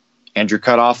 Andrew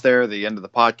cut off there. The end of the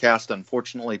podcast,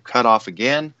 unfortunately, cut off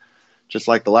again. Just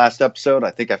like the last episode,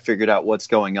 I think I figured out what's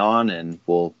going on, and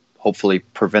we'll hopefully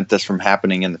prevent this from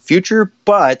happening in the future.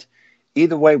 But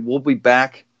either way, we'll be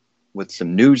back with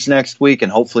some news next week,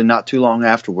 and hopefully not too long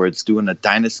afterwards, doing a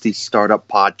Dynasty Startup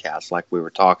podcast like we were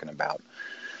talking about.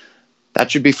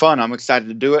 That should be fun. I'm excited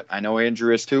to do it. I know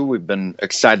Andrew is too. We've been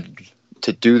excited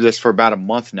to do this for about a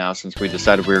month now since we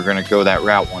decided we were going to go that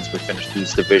route once we finished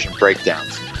these division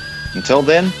breakdowns. Until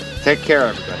then, take care,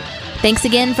 everybody. Thanks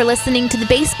again for listening to the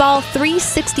Baseball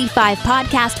 365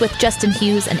 podcast with Justin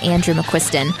Hughes and Andrew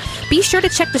McQuiston. Be sure to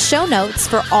check the show notes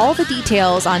for all the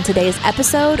details on today's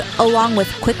episode, along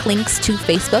with quick links to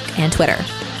Facebook and Twitter.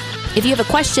 If you have a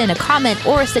question, a comment,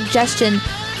 or a suggestion,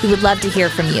 we would love to hear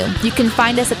from you. You can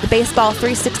find us at the Baseball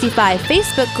 365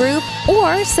 Facebook group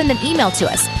or send an email to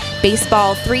us,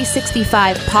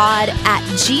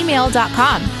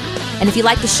 baseball365pod@gmail.com. And if you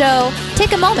like the show,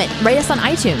 take a moment, rate us on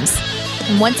iTunes.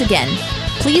 And once again,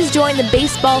 please join the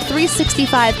Baseball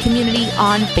 365 community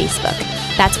on Facebook.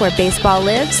 That's where baseball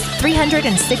lives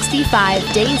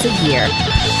 365 days a year.